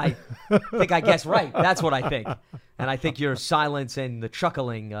 Well, I think I guess right. That's what I think. And I think your silence and the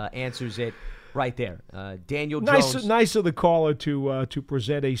chuckling answers it right there. Daniel Jones. Nice of the caller to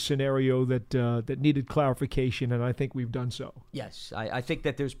present a scenario that needed clarification, and I think we've done so. Yes, I think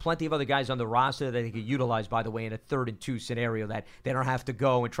that there's plenty of other guys on the roster that they could utilize, by the way, in a 3rd and 2 scenario that they don't have to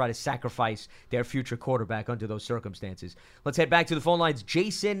go and try to sacrifice their future quarterback under those circumstances. Let's head back to the phone lines.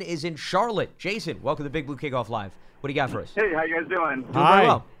 Jason is in Charlotte. Jason, welcome to Big Blue Kickoff Live. What do you got for us? Hey, how you guys doing? Doing very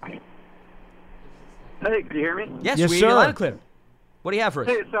well. Hey, can you hear me? Yes, yes, we sir. hear you loud and clear. What do you have for us?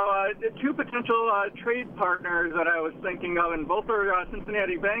 Hey, so two potential trade partners that I was thinking of, and both are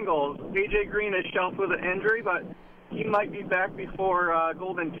Cincinnati Bengals. A.J. Green is shelved with an injury, but he might be back before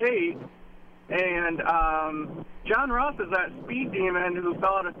Golden Tate. And John Ross is that speed demon who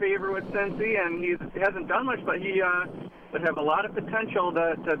fell out of favor with Cincy, and he hasn't done much, but he would have a lot of potential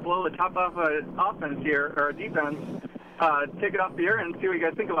to blow the top off an offense here, or a defense. Take it off the air and see what you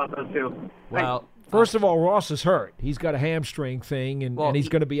guys think about those two. Well, first of all, Ross is hurt. He's got a hamstring thing, and he's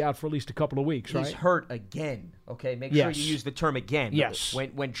going to be out for at least a couple of weeks, right? He's hurt again, okay? Make sure you use the term again. Yes.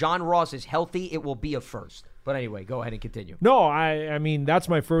 When John Ross is healthy, it will be a first. But anyway, go ahead and continue. No, I mean, that's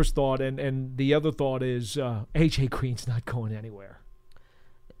my first thought, and the other thought is A.J. Green's not going anywhere.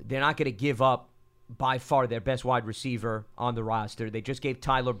 They're not going to give up by far their best wide receiver on the roster. They just gave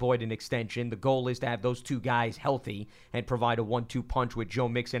Tyler Boyd an extension. The goal is to have those two guys healthy and provide a 1-2 punch with Joe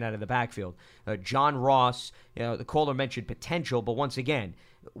Mixon out of the backfield. John Ross, the caller mentioned potential, but once again,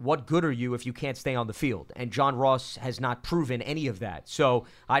 what good are you if you can't stay on the field? And John Ross has not proven any of that. So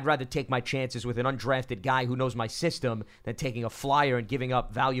I'd rather take my chances with an undrafted guy who knows my system than taking a flyer and giving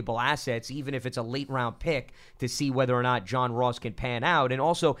up valuable assets, even if it's a late-round pick, to see whether or not John Ross can pan out. And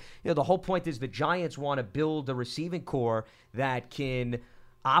also, the whole point is the Giants want to build a receiving core that can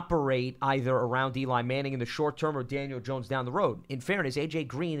operate either around Eli Manning in the short term or Daniel Jones down the road. In fairness, A.J.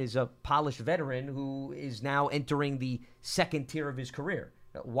 Green is a polished veteran who is now entering the second tier of his career.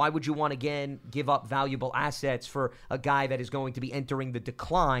 Why would you want to, again, give up valuable assets for a guy that is going to be entering the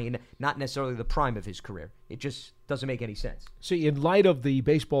decline, not necessarily the prime of his career? It just doesn't make any sense. See, in light of the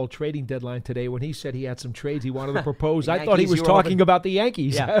baseball trading deadline today, when he said he had some trades he wanted to propose, I thought he was talking about the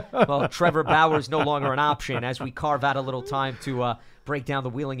Yankees. Yeah. Well, Trevor Bauer is no longer an option as we carve out a little time to break down the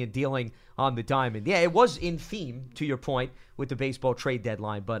wheeling and dealing on the diamond. Yeah, it was in theme, to your point, with the baseball trade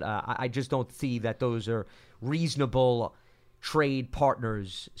deadline, but I just don't see that those are reasonable trade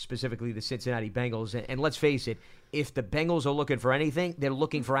partners, specifically the Cincinnati Bengals. And let's face it, if the Bengals are looking for anything, they're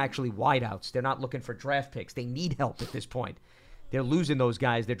looking for actually wideouts. They're not looking for draft picks. They need help at this point. They're losing those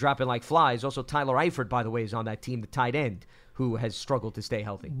guys. They're dropping like flies. Also, Tyler Eifert, by the way, is on that team, the tight end, who has struggled to stay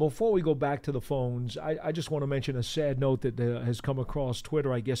healthy. Before we go back to the phones, I just want to mention a sad note that has come across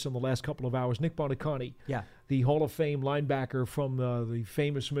Twitter, I guess, in the last couple of hours. Nick Buoniconti, the Hall of Fame linebacker from the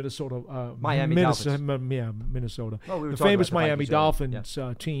famous Minnesota Miami Dolphins. Minnesota. Oh, we were the talking famous about the Miami Vikings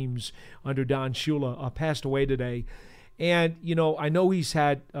Dolphins teams under Don Shula passed away today. And, I know he's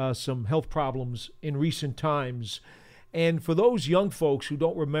had some health problems in recent times. And for those young folks who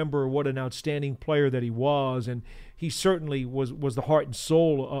don't remember what an outstanding player that he was, and he certainly was the heart and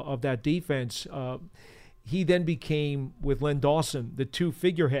soul of that defense, he then became, with Len Dawson, the two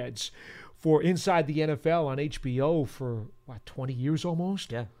figureheads for Inside the NFL on HBO for, 20 years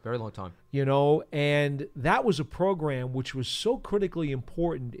almost? Yeah, very long time. And that was a program which was so critically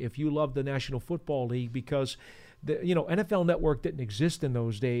important if you loved the National Football League, because the NFL Network didn't exist in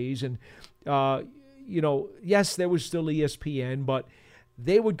those days. And, yes, there was still ESPN, but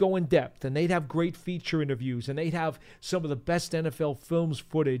they would go in depth, and they'd have great feature interviews, and they'd have some of the best NFL films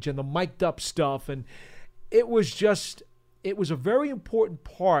footage and the mic'd up stuff. And it was a very important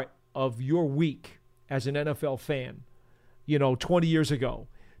part of your week as an NFL fan, 20 years ago,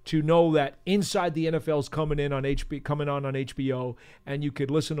 to know that Inside the NFL's coming on HBO, and you could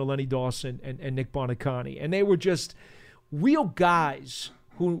listen to Lenny Dawson and Nick Buoniconti. And they were just real guys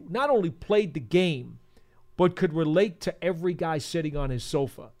who not only played the game, but could relate to every guy sitting on his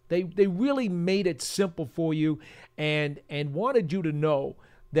sofa. They really made it simple for you and wanted you to know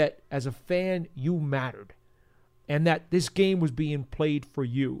that as a fan, you mattered and that this game was being played for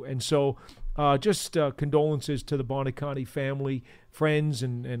you. And so just condolences to the Buoniconti family, friends,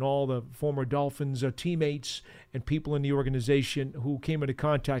 and all the former Dolphins teammates and people in the organization who came into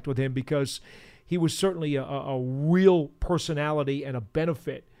contact with him, because he was certainly a real personality and a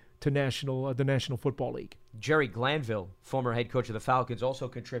benefit to the National Football League. Jerry Glanville, former head coach of the Falcons, also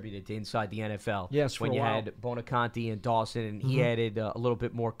contributed to Inside the NFL. Yes, when you had Buoniconti and Dawson, and he added a little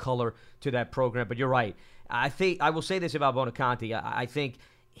bit more color to that program. But you're right. I will say this about Buoniconti. I think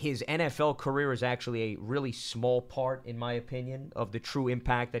his NFL career is actually a really small part, in my opinion, of the true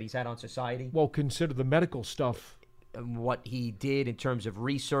impact that he's had on society. Well, consider the medical stuff. What he did in terms of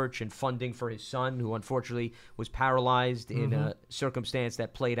research and funding for his son, who unfortunately was paralyzed in a circumstance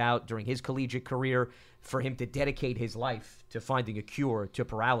that played out during his collegiate career. For him to dedicate his life to finding a cure to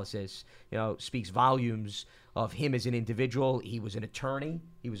paralysis, speaks volumes of him as an individual. He was an attorney.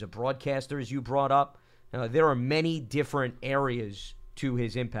 He was a broadcaster, as you brought up. There are many different areas to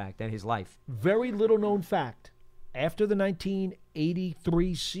his impact and his life. Very little known fact. After the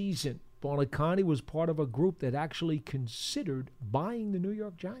 1983 season, Buoniconti was part of a group that actually considered buying the New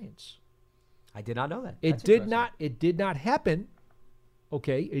York Giants. I did not know that. It did not happen.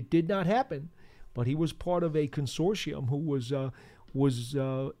 Okay, it did not happen. But he was part of a consortium who was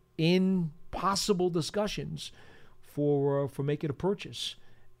in possible discussions for making a purchase,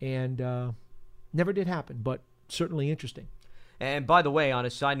 and never did happen. But certainly interesting. And by the way, on a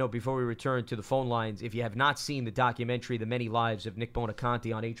side note, before we return to the phone lines, if you have not seen the documentary "The Many Lives of Nick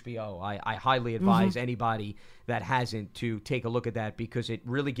Buoniconti" on HBO, I highly advise anybody that hasn't to take a look at that, because it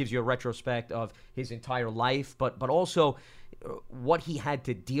really gives you a retrospect of his entire life, but also what he had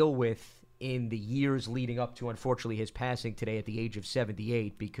to deal with in the years leading up to, unfortunately, his passing today at the age of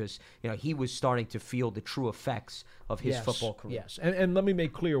 78, because he was starting to feel the true effects of his football career. Yes, and let me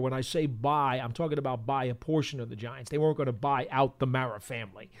make clear, when I say buy, I'm talking about buy a portion of the Giants. They weren't going to buy out the Mara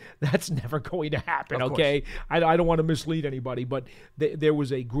family. That's never going to happen, okay? I don't want to mislead anybody, but there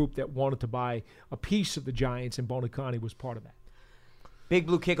was a group that wanted to buy a piece of the Giants, and Buoniconti was part of that. Big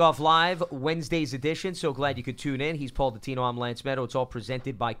Blue Kickoff Live, Wednesday's edition. So glad you could tune in. He's Paul Dottino. I'm Lance Meadow. It's all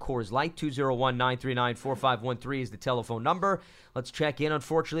presented by Coors Light. 201-939-4513 is the telephone number. Let's check in,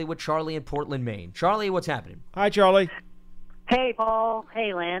 unfortunately, with Charlie in Portland, Maine. Charlie, what's happening? Hi, Charlie. Hey, Paul.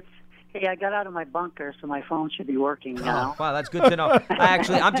 Hey, Lance. Hey, I got out of my bunker, so my phone should be working now. Wow, that's good to know.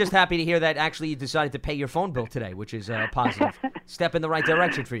 I'm just happy to hear that actually you decided to pay your phone bill today, which is a positive step in the right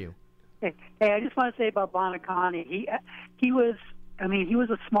direction for you. Hey, I just want to say about Buoniconti. He was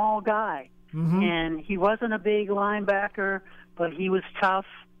a small guy, and he wasn't a big linebacker, but he was tough,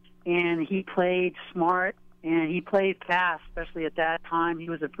 and he played smart, and he played fast, especially at that time. He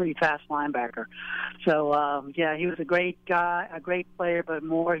was a pretty fast linebacker. So, he was a great guy, a great player, but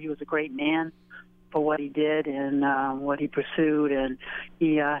more, he was a great man for what he did and what he pursued, and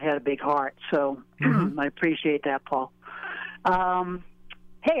he had a big heart. So I appreciate that, Paul.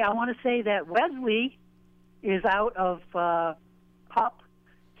 Hey, I want to say that Wesley is out of PUP.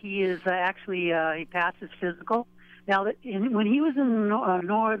 He is actually he passed his physical. Now, when he was in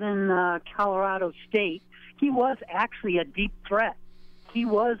northern Colorado State, he was actually a deep threat. He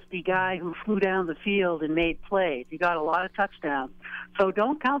was the guy who flew down the field and made plays. He got a lot of touchdowns. So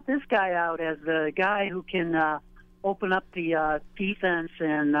don't count this guy out as the guy who can open up the defense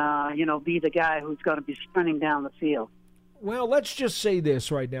and, be the guy who's going to be sprinting down the field. Well, let's just say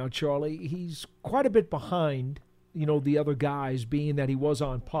this right now, Charlie. He's quite a bit behind, the other guys, being that he was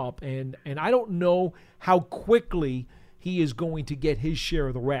on PUP. And I don't know how quickly he is going to get his share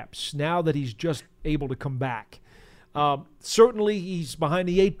of the reps now that he's just able to come back. Certainly he's behind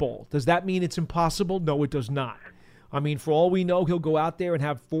the 8 ball. Does that mean it's impossible? No, it does not. I mean, for all we know, he'll go out there and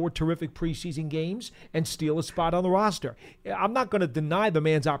have 4 terrific preseason games and steal a spot on the roster. I'm not going to deny the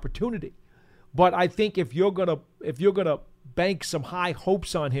man's opportunity, but I think if you're gonna bank some high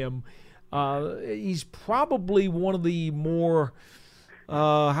hopes on him, he's probably one of the more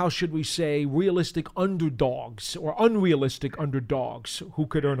how should we say, realistic underdogs or unrealistic underdogs who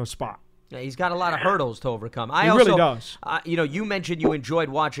could earn a spot. Yeah, he's got a lot of hurdles to overcome. He really does. You mentioned you enjoyed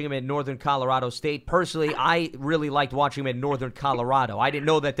watching him at Northern Colorado State. Personally, I really liked watching him at Northern Colorado. I didn't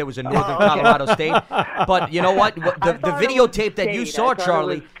know that there was a Northern Colorado State. But you know what? The videotape that you saw,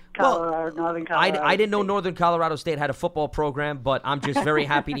 Charlie, I didn't know Northern Colorado State had a football program, but I'm just very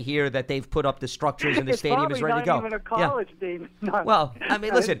happy to hear that they've put up the structures and the stadium is ready to go. Even a college team. No. Well, I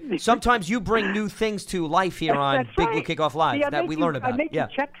mean, listen, sometimes you bring new things to life here on Big Blue Kickoff Live that we learn about. I make you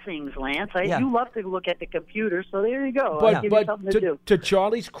check things, Lance. You love to look at the computer, so there you go. But to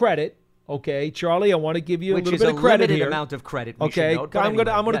Charlie's credit, okay, Charlie, I want to give you a little bit of credit here. Which is a limited amount of credit. Okay, I'm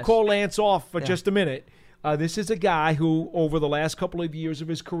gonna call Lance off for just a minute. This is a guy who, over the last couple of years of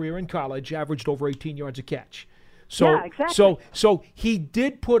his career in college, averaged over 18 yards a catch. So, exactly. So he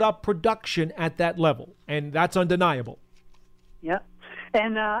did put up production at that level, and that's undeniable. Yep.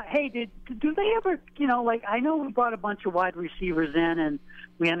 And, hey, do they ever, I know we brought a bunch of wide receivers in, and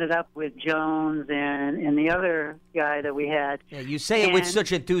we ended up with Jones and the other guy that we had. Yeah, you say it with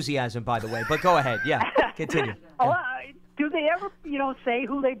such enthusiasm, by the way, but go ahead. Yeah, continue. Do they ever, say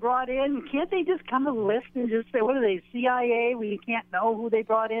who they brought in? Can't they just come to the list and just say, what are they, CIA? We can't know who they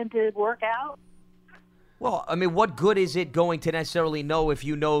brought in to work out? Well, I mean, what good is it going to necessarily know if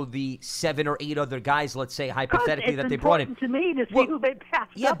you know the 7 or 8 other guys, let's say, hypothetically, that they brought in? It's important to me to see who they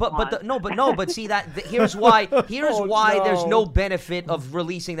passed up but see that here's why there's no benefit of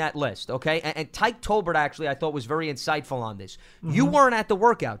releasing that list, okay? And Tyke Tolbert actually I thought was very insightful on this. Mm-hmm. You weren't at the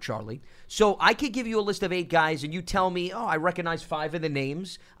workout, Charlie. So I could give you a list of 8 guys and you tell me, I recognize 5 of the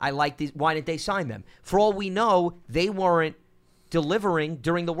names. I like these. Why didn't they sign them? For all we know, they weren't delivering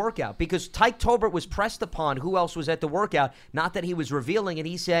during the workout because Tyke Tolbert was pressed upon who else was at the workout, not that he was revealing, and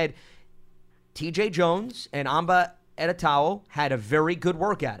he said T.J. Jones and Amba Edetao had a very good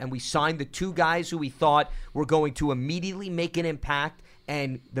workout, and we signed the 2 guys who we thought were going to immediately make an impact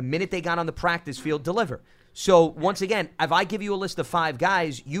and the minute they got on the practice field, deliver. So, once again, if I give you a list of 5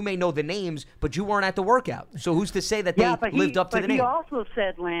 guys, you may know the names, but you weren't at the workout. So who's to say that they lived up to the name? He also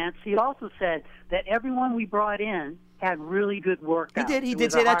said, Lance, that everyone we brought in had really good workouts. He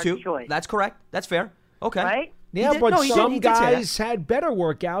did say that too. Choice. That's correct. That's fair. Okay. Right? Yeah, but some guys had better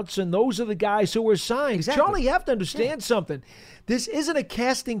workouts, and those are the guys who were signed. Exactly. Charlie, you have to understand something. This isn't a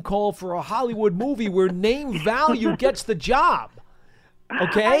casting call for a Hollywood movie where name value gets the job.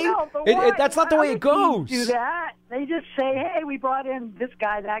 Okay? I know, but that's not the way it goes. Do that. They just say, hey, we brought in this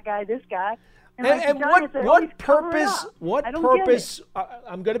guy, that guy, this guy. And what purpose,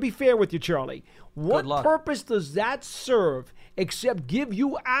 I'm going to be fair with you, Charlie. What purpose does that serve except give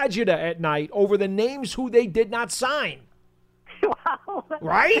you agita at night over the names who they did not sign? Wow.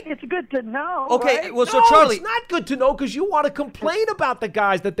 Right? It's good to know. Okay, right? well, so Charlie, it's not good to know because you want to complain about the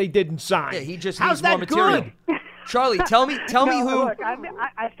guys that they didn't sign. Yeah, he just needs more material. Good? Charlie, tell me who. Look,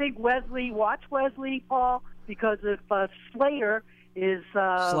 I think watch Wesley, Paul, because if Slater is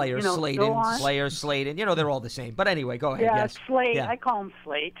Slater, Sladen. They're all the same. But anyway, go ahead. Yeah, yes. Slate. Yeah. I call him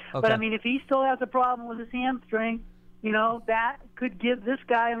Slate. Okay. But I mean, if he still has a problem with his hamstring, that could give this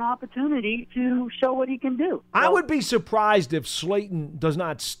guy an opportunity to show what he can do. I would be surprised if Slayton does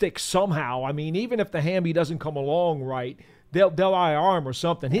not stick somehow. I mean, even if the hammy doesn't come along right, they'll IR him or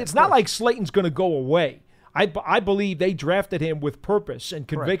something. It's not like Slayton's going to go away. I believe they drafted him with purpose and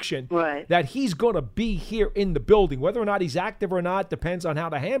conviction that he's going to be here in the building. Whether or not he's active or not depends on how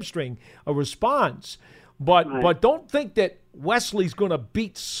the hamstring responds. But don't think that Wesley's going to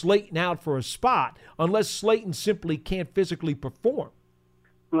beat Slayton out for a spot unless Slayton simply can't physically perform.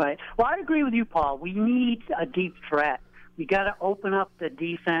 Right. Well, I agree with you, Paul. We need a deep threat. We got to open up the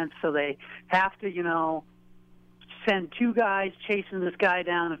defense so they have to, send two guys chasing this guy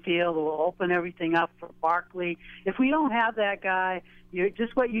down the field. We'll open everything up for Barkley. If we don't have that guy,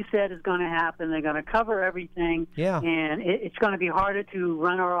 just what you said is going to happen. They're going to cover everything, and it's going to be harder to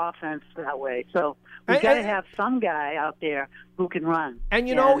run our offense that way. So we've got to have some guy out there who can run. And,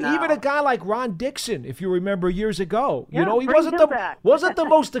 even a guy like Ron Dixon, if you remember years ago, he wasn't the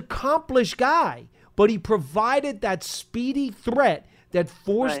most accomplished guy, but he provided that speedy threat that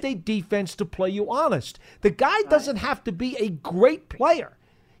forced a defense to play you honest. The guy doesn't have to be a great player.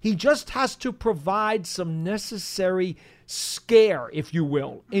 He just has to provide some necessary scare, if you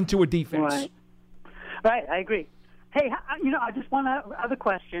will, into a defense. Right, I agree. Hey, I just one other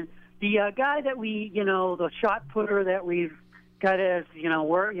question. The guy that we, the shot putter that we've got as, he's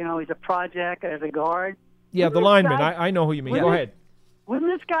a project as a guard. Yeah, the lineman. I know who you mean. Go ahead. Wouldn't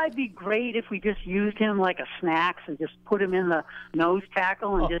this guy be great if we just used him like a snacks and just put him in the nose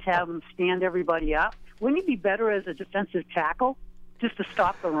tackle and just have him stand everybody up? Wouldn't he be better as a defensive tackle just to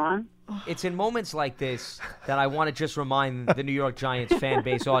stop the run? It's in moments like this that I want to just remind the New York Giants fan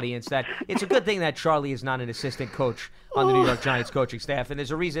base audience that it's a good thing that Charlie is not an assistant coach on the New York Giants coaching staff, and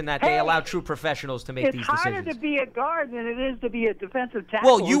there's a reason that they allow true professionals to make these decisions. It's harder to be a guard than it is to be a defensive tackle.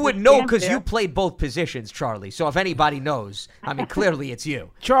 Well, you would know because you played both positions, Charlie. So if anybody knows, clearly it's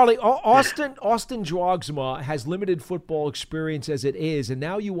you. Charlie, Austin Drogzma has limited football experience as it is, and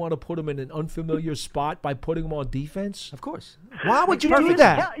now you want to put him in an unfamiliar spot by putting him on defense? Of course. Why would you do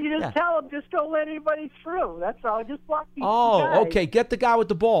that? You just tell him, just don't let anybody through. That's all. Just block these guys. Oh, okay. Get the guy with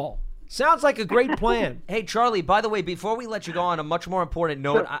the ball. Sounds like a great plan. Hey, Charlie, by the way, before we let you go on a much more important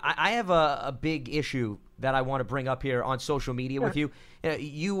note, I have a big issue that I want to bring up here on social media with you.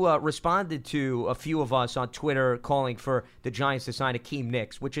 You responded to a few of us on Twitter calling for the Giants to sign Akeem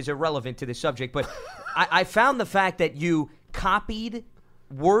Nicks, which is irrelevant to this subject. But I found the fact that you copied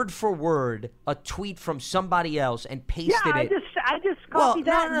word for word a tweet from somebody else and pasted it. I just copied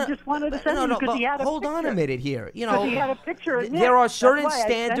that and just wanted to send it because he had a picture. Hold on a minute here. He had a picture of Nick. There are certain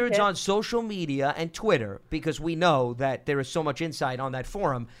standards on social media and Twitter, because we know that there is so much insight on that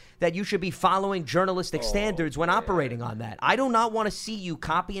forum, that you should be following journalistic standards when operating on that. I do not want to see you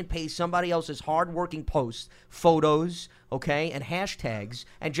copy and paste somebody else's hard-working posts, photos, and hashtags,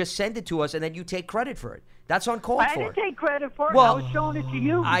 and just send it to us, and then you take credit for it. That's uncalled for. I didn't take credit for it. I was showing it to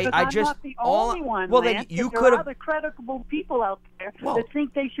you because I'm not the only one. Well, then you could have. There are other credible people out there that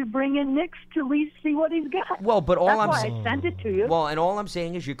think they should bring in Nicks to at least see what he's got. Well, but That's why I sent it to you. Well, and all I'm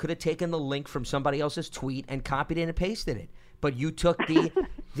saying is you could have taken the link from somebody else's tweet and copied it and pasted it. But you took the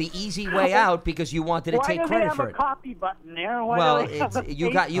easy way out because you wanted to take credit for it. Why do they have a copy button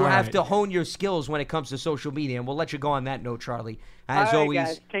there? You have to hone your skills when it comes to social media, and we'll let you go on that note, Charlie. As always,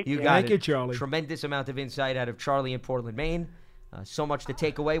 guys, you got Thank you, Charlie. Tremendous amount of insight out of Charlie in Portland, Maine. So much to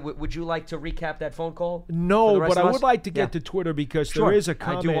take away. Would you like to recap that phone call? No, but I would like to get to Twitter because there is a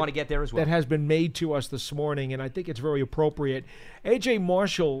comment I do want to get there as well. that has been made to us this morning, and I think it's very appropriate. A.J.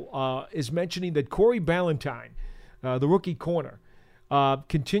 Marshall is mentioning that Corey Ballentine, the rookie corner,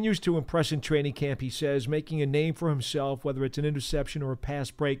 continues to impress in training camp, he says, making a name for himself, whether it's an interception or a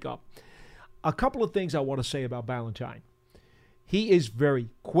pass breakup. A couple of things I want to say about Ballentine. He is very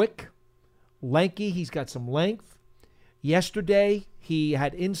quick, lanky. He's got some length. Yesterday, he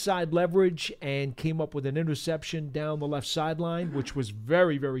had inside leverage and came up with an interception down the left sideline, which was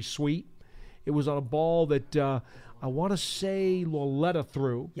very, very sweet. It was on a ball that I want to say Lauletta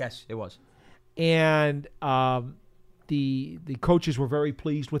threw. Yes, it was. And the coaches were very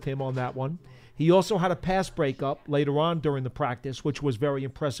pleased with him on that one. He also had a pass breakup later on during the practice, which was very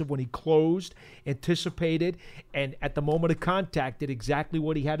impressive when he closed, anticipated, and at the moment of contact did exactly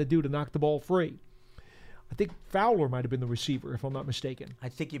what he had to do to knock the ball free. I think Fowler might have been the receiver, if I'm not mistaken. I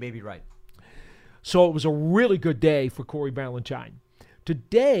think you may be right. So it was a really good day for Corey Ballentine.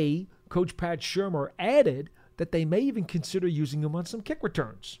 Today, Coach Pat Shurmur added that they may even consider using him on some kick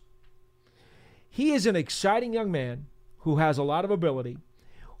returns. He is an exciting young man who has a lot of ability,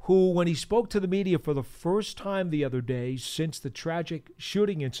 who, when he spoke to the media for the first time the other day since the tragic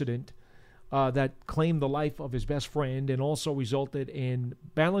shooting incident that claimed the life of his best friend and also resulted in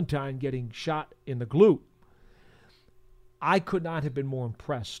Ballentine getting shot in the glute, I could not have been more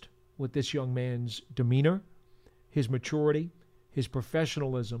impressed with this young man's demeanor, his maturity, his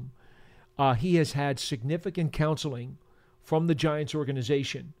professionalism. He has had significant counseling from the Giants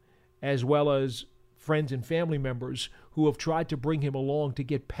organization, as well as friends and family members who have tried to bring him along to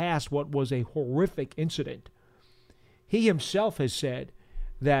get past what was a horrific incident. He himself has said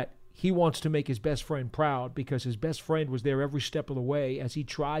that he wants to make his best friend proud because his best friend was there every step of the way as he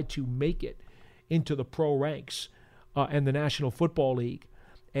tried to make it into the pro ranks and the National Football League.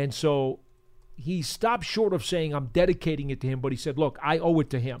 And so he stopped short of saying, I'm dedicating it to him, but he said, look, I owe it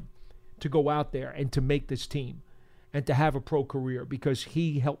to him to go out there and to make this team and to have a pro career because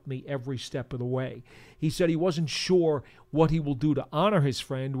he helped me every step of the way. He said he wasn't sure what he will do to honor his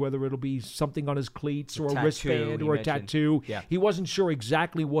friend, whether it'll be something on his cleats or a wristband or a tattoo. Yeah. He wasn't sure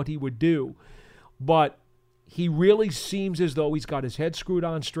exactly what he would do, but he really seems as though he's got his head screwed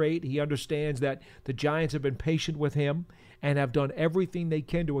on straight. He understands that the Giants have been patient with him and have done everything they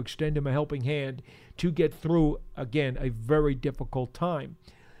can to extend him a helping hand to get through, again, a very difficult time.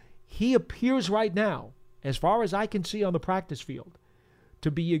 He appears right now, as far as I can see on the practice field, to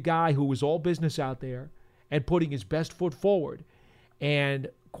be a guy who is all business out there and putting his best foot forward. And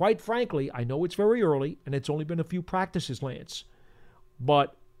quite frankly, I know it's very early and it's only been a few practices, Lance,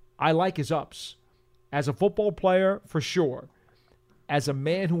 but I like his ups. As a football player, for sure. As a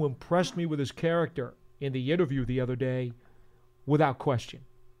man who impressed me with his character in the interview the other day, without question.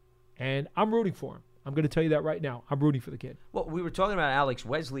 And I'm rooting for him. I'm going to tell you that right now. I'm rooting for the kid. Well, we were talking about Alex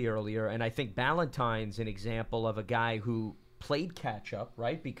Wesley earlier, and I think Ballantyne's an example of a guy who played catch-up,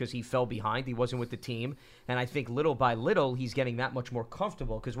 right, because he fell behind. He wasn't with the team. And I think little by little, he's getting that much more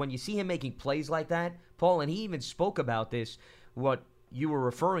comfortable. Because when you see him making plays like that, Paul, and he even spoke about this, what you were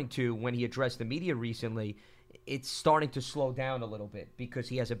referring to when he addressed the media recently, it's starting to slow down a little bit because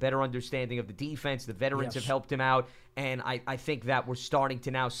he has a better understanding of the defense. The veterans have helped him out, and I think that we're starting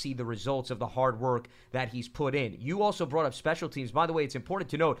to now see the results of the hard work that he's put in. You also brought up special teams. By the way, it's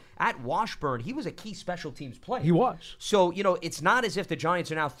important to note, at Washburn, he was a key special teams player. He was. So, it's not as if the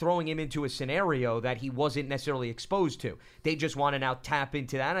Giants are now throwing him into a scenario that he wasn't necessarily exposed to. They just want to now tap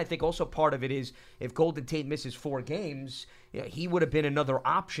into that. And I think also part of it is if Golden Tate misses 4 games, he would have been another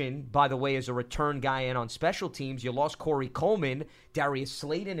option, by the way, as a return guy in on special teams. You lost Corey Coleman. Darius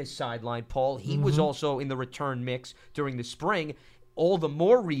Slayton is sidelined, Paul. He was also in the return mix during the spring. All the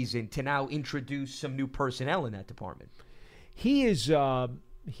more reason to now introduce some new personnel in that department. He is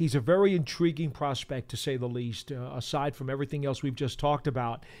he's a very intriguing prospect, to say the least, aside from everything else we've just talked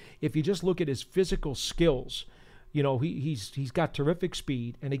about. If you just look at his physical skills, he's got terrific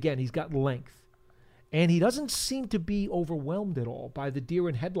speed, and again, he's got length. And he doesn't seem to be overwhelmed at all by the deer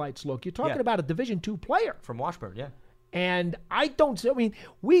in headlights look. You're talking about a Division II player. From Washburn, yeah. And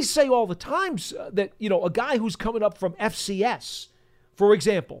we say all the time that, a guy who's coming up from FCS, for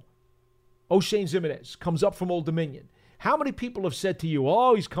example, O'Shane Zimenez comes up from Old Dominion. How many people have said to you,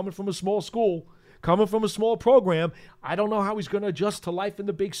 oh, he's coming from a small school, coming from a small program. I don't know how he's going to adjust to life in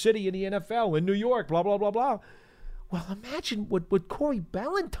the big city, in the NFL, in New York, blah, blah, blah, blah. Well, imagine what Corey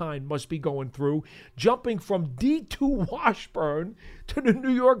Ballantyne must be going through, jumping from D2 Washburn to the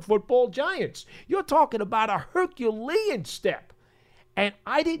New York Football Giants. You're talking about a Herculean step. And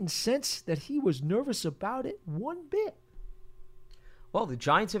I didn't sense that he was nervous about it one bit. Well, the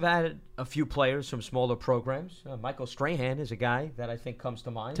Giants have added a few players from smaller programs. Michael Strahan is a guy that I think comes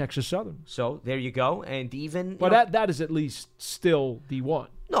to mind. Texas Southern. So there you go. And even... But that is at least still D1.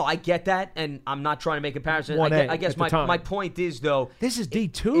 No, I get that, and I'm not trying to make a comparison. I guess my point is, though... This is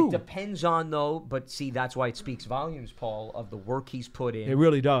D2. It depends on, though, but see, that's why it speaks volumes, Paul, of the work he's put in. It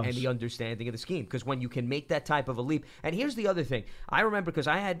really does. And the understanding of the scheme. Because when you can make that type of a leap... And here's the other thing. I remember, because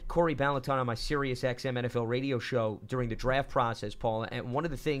I had Corey Ballantyne on my SiriusXM NFL radio show during the draft process, Paul, and one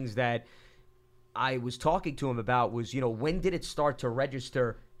of the things that I was talking to him about was, when did it start to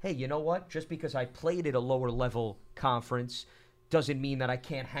register, hey, you know what? Just because I played at a lower-level conference doesn't mean that I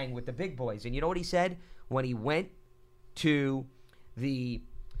can't hang with the big boys. And you know what he said? When he went to the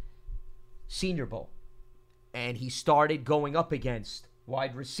Senior Bowl and he started going up against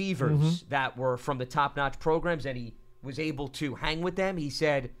wide receivers that were from the top-notch programs and he was able to hang with them, he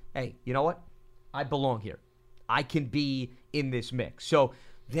said, hey, you know what? I belong here. I can be in this mix. So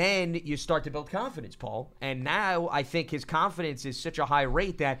then you start to build confidence, Paul. And now I think his confidence is such a high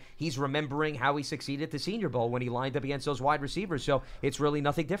rate that he's remembering how he succeeded at the Senior Bowl when he lined up against those wide receivers. So it's really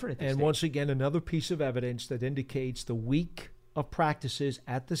nothing different at this stage. Once again, another piece of evidence that indicates the week of practices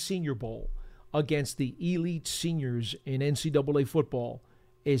at the Senior Bowl against the elite seniors in NCAA football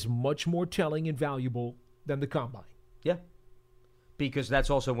is much more telling and valuable than the Combine. Yeah. Because that's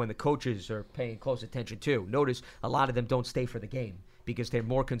also when the coaches are paying close attention too. Notice a lot of them don't stay for the game because they're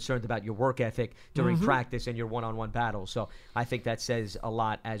more concerned about your work ethic during practice and your one-on-one battles. So I think that says a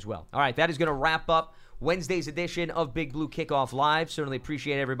lot as well. All right, that is going to wrap up Wednesday's edition of Big Blue Kickoff Live. Certainly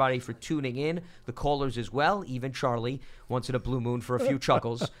appreciate everybody for tuning in, the callers as well, even Charlie, once in a blue moon for a few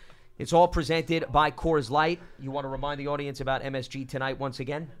chuckles. It's all presented by Coors Light. You want to remind the audience about MSG tonight once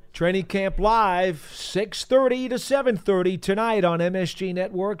again? Training Camp Live, 6:30 to 7:30 tonight on MSG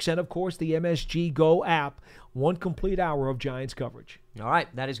Networks and, of course, the MSG Go app. 1 complete hour of Giants coverage. All right,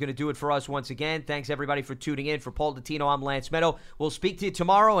 that is going to do it for us once again. Thanks, everybody, for tuning in. For Paul Dottino, I'm Lance Meadow. We'll speak to you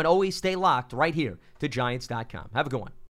tomorrow, and always stay locked right here to Giants.com. Have a good one.